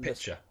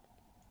picture.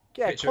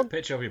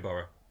 Picture of your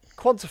borough.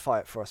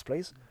 Quantify it for us,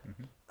 please.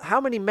 Mm-hmm. How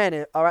many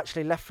men are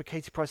actually left for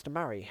Katie Price to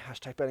marry?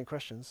 # burning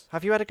questions.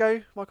 Have you had a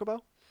go, Michael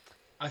Bell?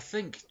 I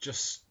think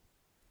just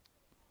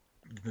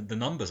the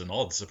numbers and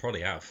odds I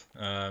probably have.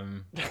 I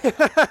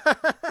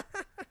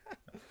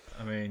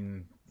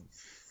mean,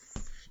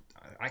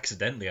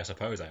 accidentally, I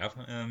suppose I have.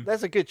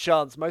 There's a good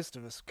chance most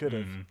of us could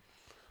have.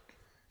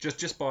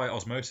 Just by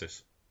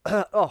osmosis.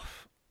 Oh.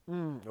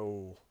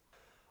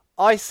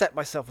 I set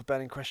myself a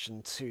burning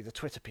question to the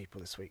Twitter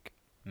people this week.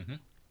 Mm-hmm.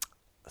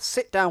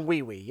 Sit down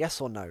wee wee,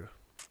 yes or no?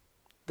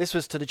 This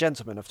was to the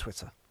gentleman of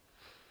Twitter.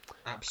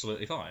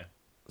 Absolutely fine.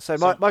 So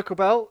Michael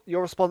Bell,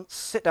 your response,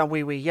 sit down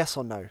wee wee, yes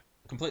or no?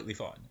 Completely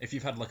fine. If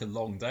you've had like a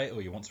long date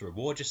or you want to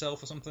reward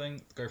yourself or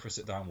something, go for a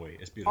sit down wee.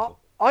 It's beautiful.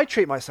 I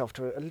treat myself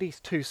to at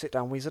least 2 sit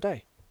down wees a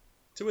day.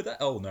 2 a day?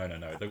 Oh, no.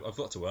 I've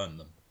got to earn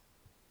them.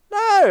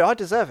 No, I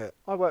deserve it.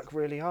 I work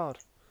really hard.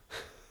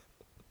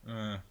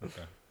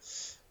 Okay.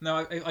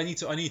 No, I need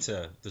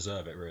to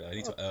deserve it, really. I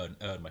need to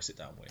earn my sit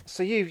down wee.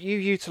 So you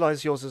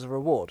utilise yours as a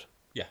reward?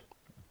 Yeah.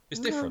 It's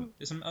different.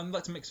 I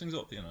like to mix things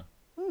up, you know.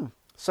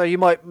 So you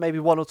might maybe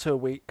 1 or 2 a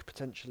week,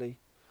 potentially.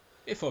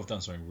 If I've done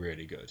something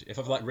really good. If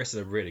I've written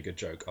a really good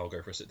joke, I'll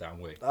go for a sit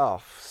down wee.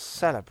 Oh,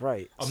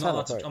 celebrate. I'm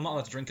not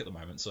allowed to drink at the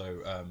moment,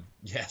 so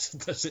yes,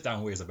 the sit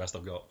down wee is the best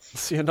I've got.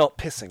 So you're not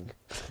pissing.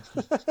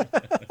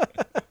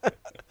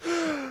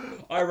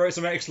 I wrote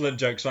some excellent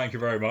jokes, thank you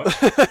very much.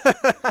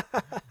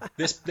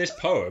 This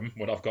poem,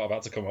 what I've got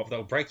about to come up,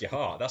 that'll break your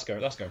heart. That's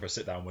going for a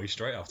sit down wee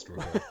straight after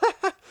record.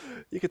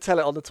 You could tell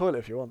it on the toilet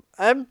if you want.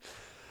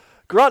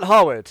 Grant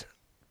Harwood.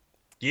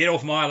 Get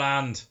off my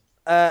land.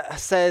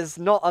 Says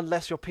not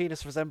unless your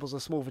penis resembles a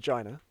small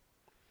vagina.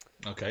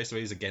 Okay, so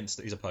he's against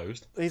it. He's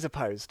opposed. He's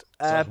opposed.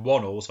 So that's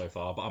 1-1 so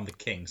far, but I'm the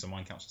king, so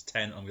mine counts as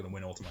 10. I'm going to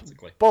win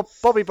automatically.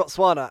 Bobby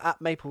Botswana at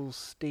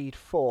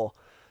Maplesteed4.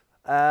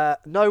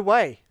 No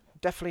way.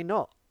 Definitely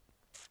not.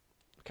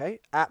 Okay.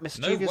 At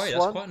Mischievous No way.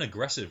 That's quite an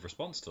aggressive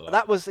response to that.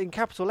 That was in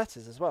capital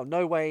letters as well.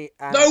 No way.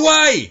 No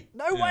way!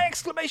 No way!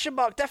 Exclamation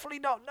mark. Definitely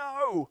not.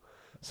 No.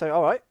 So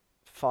all right.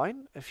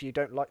 Fine. If you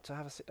don't like to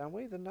have a sit-down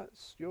wee, then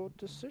that's your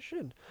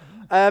decision.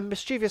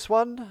 Mischievous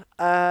one,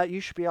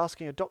 you should be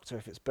asking a doctor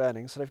if it's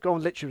burning. So they've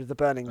gone literally with the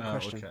burning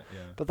question. Okay,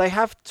 yeah. But they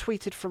have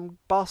tweeted from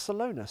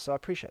Barcelona, so I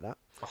appreciate that.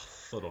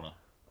 Thought on it.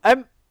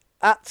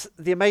 At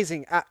the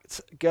amazing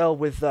Girl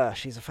with the,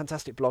 she's a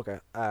fantastic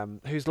blogger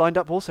who's lined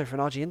up also for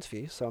an RG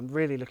interview, so I'm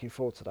really looking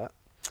forward to that.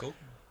 Cool.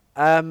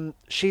 We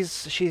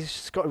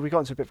got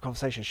into a bit of a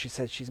conversation. She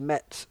said she's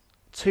met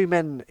 2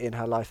 men in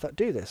her life that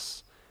do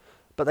this.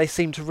 But they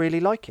seem to really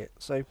like it,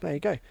 so there you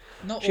go.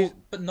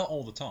 But not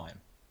all the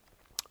time.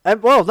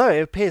 Well, no,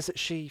 it appears that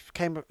she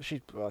came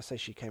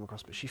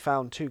across, but she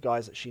found 2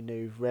 guys that she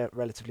knew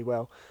relatively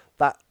well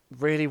that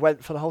really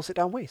went for the whole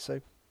sit-down wee. So,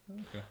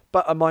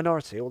 but a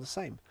minority, all the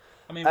same.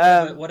 I mean,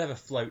 whatever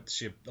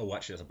floats your... Oh,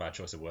 actually, that's a bad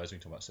choice of words when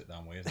you talk about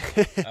sit-down wee, isn't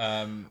it?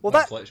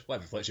 Whatever floats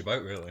your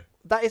boat, really.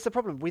 That is the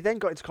problem. We then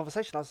got into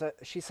conversation.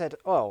 She said,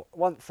 "Oh,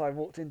 once I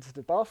walked into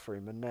the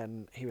bathroom and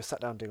then he was sat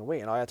down doing a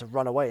wee, and I had to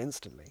run away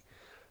instantly."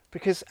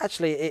 Because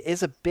actually, it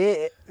is a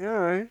bit,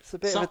 it's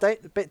a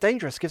bit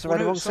dangerous. Gives away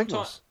the wrong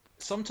signals.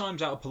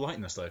 Sometimes out of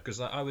politeness, though, because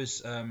I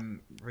was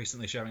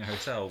recently sharing a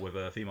hotel with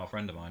a female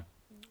friend of mine,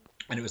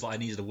 and it was like I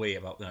needed a wee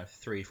about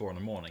 3, 4 in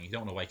the morning. You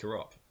don't want to wake her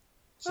up.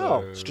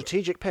 So,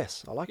 strategic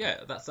piss. I like it.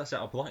 Yeah, that's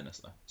out of politeness,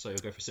 though. So you'll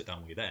go for a sit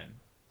down wee then.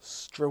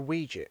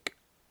 Strategic.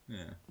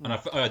 Yeah, and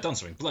I'd done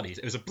something bloody.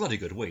 It was a bloody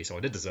good wee, so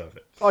I did deserve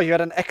it. Oh, you had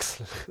an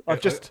excellent. I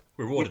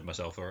rewarded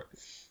myself for it.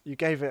 You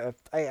gave it an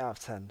 8 out of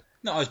 10.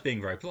 No, I was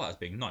being very polite. I was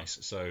being nice.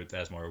 So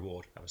there's my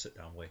reward. Have a sit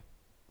down wee.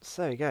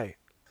 So there you go.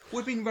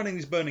 We've been running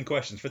these burning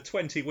questions for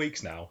 20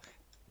 weeks now.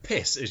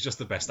 Piss is just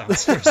the best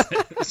answer, isn't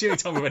it? It's the only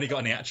time we've only got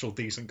any actual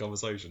decent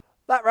conversation.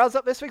 That rounds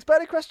up this week's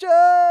burning questions.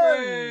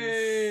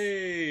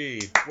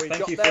 Hooray! We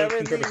got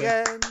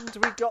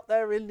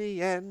there in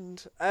the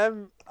end.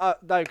 No,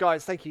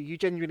 guys, thank you. You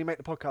genuinely make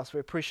the podcast. We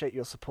appreciate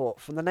your support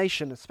from the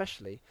nation,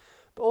 especially,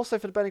 but also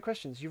for the burning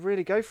questions. You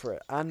really go for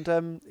it, and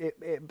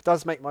it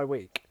does make my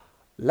week.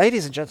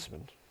 Ladies and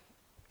gentlemen,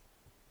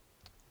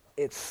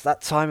 it's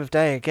that time of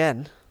day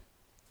again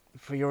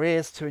for your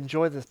ears to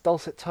enjoy the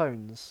dulcet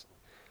tones,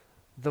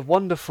 the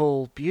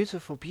wonderful,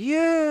 beautiful,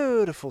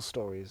 beautiful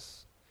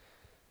stories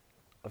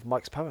of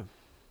Mike's poem.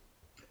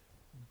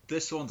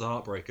 This one's a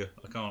heartbreaker.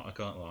 I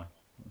can't lie.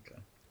 Okay.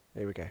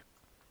 Here we go.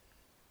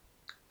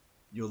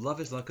 Your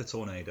love is like a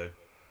tornado,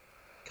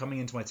 coming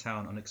into my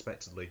town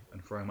unexpectedly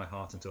and throwing my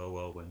heart into a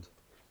whirlwind.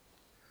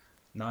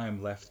 Now I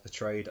am left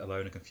betrayed,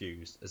 alone and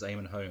confused, as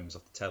Eamon Holmes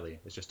off the telly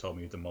has just told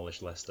me you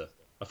demolished Leicester.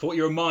 I thought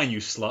you were mine, you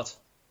slut!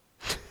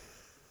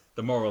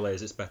 The moral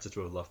is it's better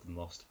to have loved than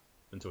lost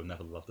than to have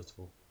never loved at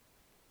all.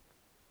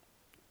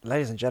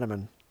 Ladies and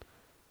gentlemen,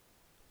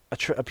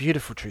 a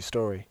beautiful true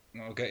story.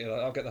 I'll get you that.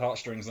 I'll get the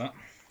heartstrings that.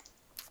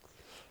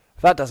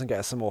 If that doesn't get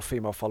us some more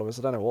female followers,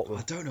 I don't know what will.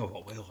 I don't know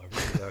what will. I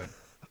really don't.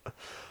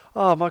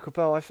 Oh, Michael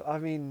Bell, I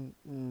mean,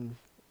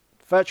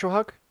 virtual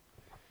hug?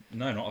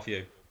 No, not off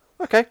you.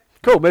 Okay,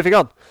 cool, moving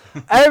on.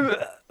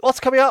 What's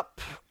coming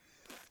up?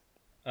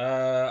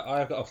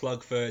 I've got a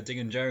plug for Ding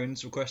and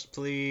Jones, request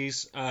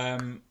please.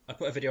 I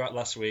put a video out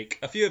last week.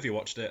 A few of you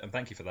watched it, and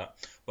thank you for that.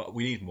 But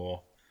we need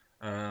more.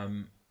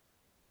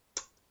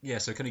 Yeah,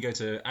 so can you go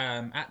to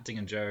at Ding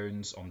and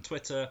Jones on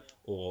Twitter,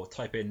 or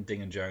type in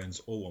Ding and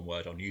Jones, all one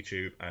word, on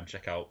YouTube, and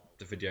check out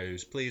the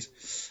videos, please.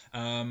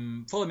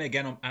 Follow me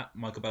again at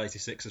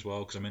MichaelBell86 as well,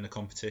 because I'm in a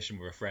competition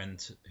with a friend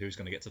who's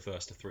going to get to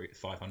first to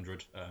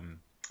 500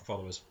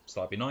 followers, so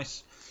that'd be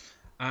nice.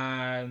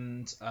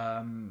 And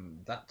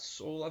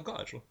that's all I've got,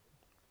 actually.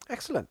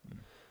 Excellent.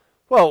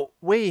 Well,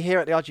 we here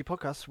at the RG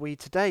Podcast, we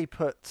today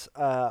put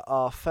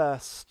our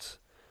first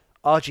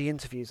RG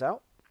interviews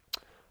out.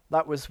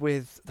 That was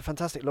with the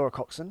fantastic Laura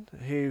Coxon,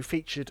 who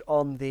featured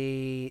on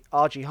the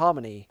RG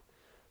Harmony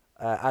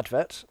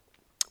advert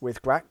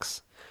with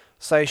Grax.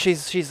 So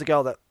she's the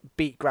girl that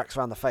beat Grax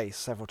around the face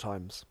several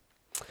times.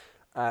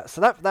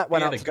 So that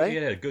went out today. He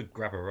had a good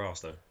grab her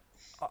ass, though.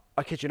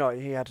 I kid you not,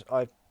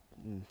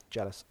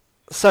 jealous.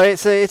 So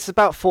it's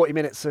about 40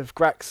 minutes of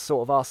Grax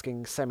sort of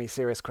asking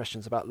semi-serious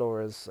questions about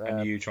Laura's...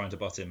 and you trying to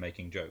butt in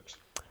making jokes.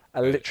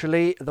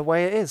 Literally the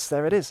way it is.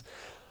 There it is.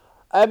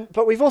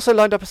 But we've also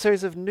lined up a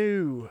series of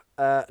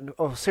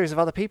series of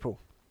other people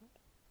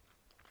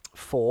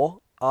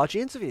for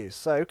RG interviews.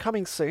 So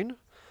coming soon,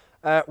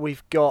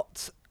 we've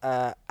got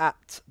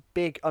at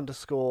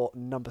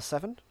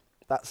big_number7.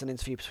 That's an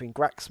interview between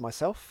Grax,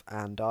 myself,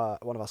 and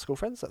one of our school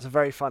friends. That's a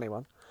very funny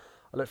one.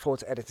 I look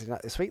forward to editing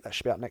that this week. That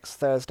should be out next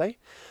Thursday.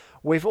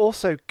 We've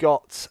also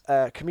got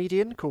a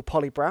comedian called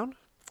Polly Brown,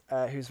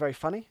 who's very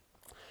funny.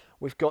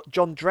 We've got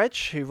John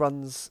Dredge, who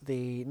runs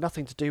the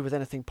Nothing to Do with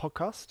Anything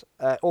podcast,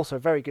 also a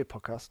very good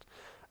podcast,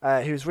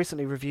 who's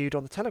recently reviewed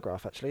on The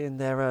Telegraph, actually, in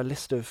their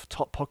list of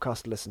top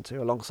podcasts to listen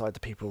to, alongside the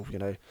people,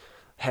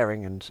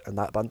 Herring and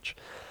that bunch.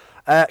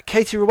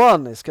 Katie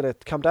Ruan is going to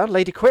come down.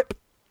 Lady Quip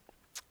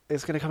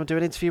is going to come and do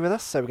an interview with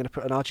us, so we're going to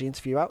put an RG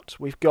interview out.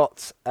 We've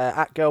got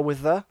at Girl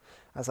With The,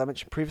 as I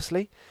mentioned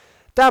previously,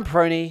 Dan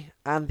Peroni,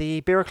 and the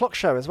Beer O'Clock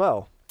Show as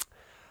well.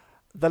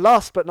 The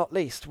last but not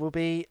least will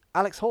be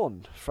Alex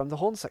Horn from the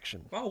Horn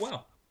section. Oh,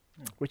 wow.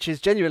 Which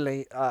is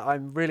genuinely,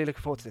 I'm really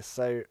looking forward to this.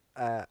 So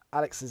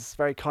Alex has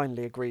very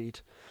kindly agreed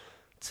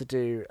to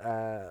do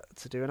an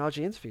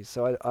RG interview.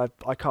 So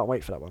I can't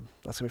wait for that one.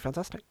 That's going to be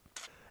fantastic.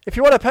 If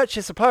you want to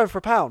purchase a poem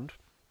for £1...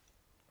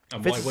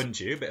 And why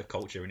wouldn't you? A bit of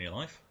culture in your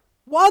life.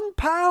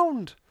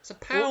 £1! It's a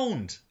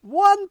pound!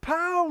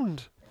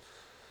 £1!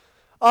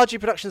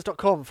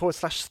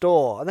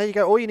 rgproductions.com/store. And there you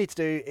go. All you need to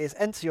do is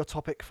enter your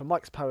topic for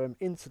Mike's poem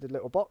into the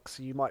little box.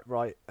 You might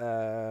write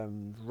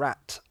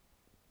rat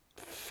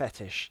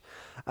fetish.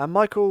 And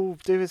Mike will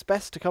do his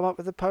best to come up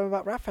with a poem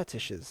about rat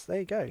fetishes. There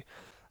you go.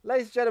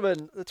 Ladies and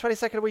gentlemen, the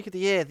 22nd week of the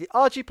year, the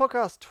RG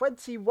Podcast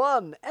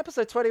 21,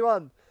 episode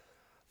 21.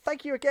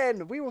 Thank you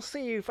again. We will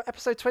see you for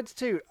episode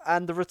 22.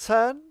 And the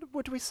return,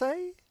 would we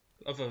say?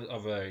 Of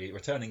a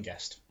returning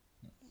guest.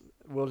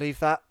 We'll leave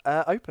that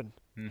open.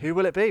 Mm-hmm. Who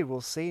will it be? We'll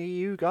see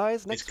you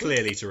guys next week. It's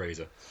clearly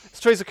Teresa. It's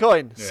Teresa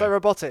Coyne. Yeah. So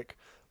robotic.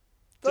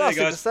 The last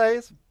thing to say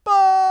is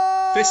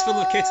bye! Fistful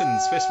of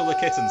kittens. Fistful of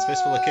kittens.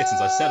 Fistful of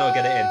kittens. I said I'll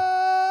get it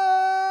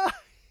in.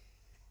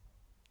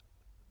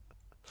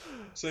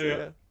 See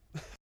ya.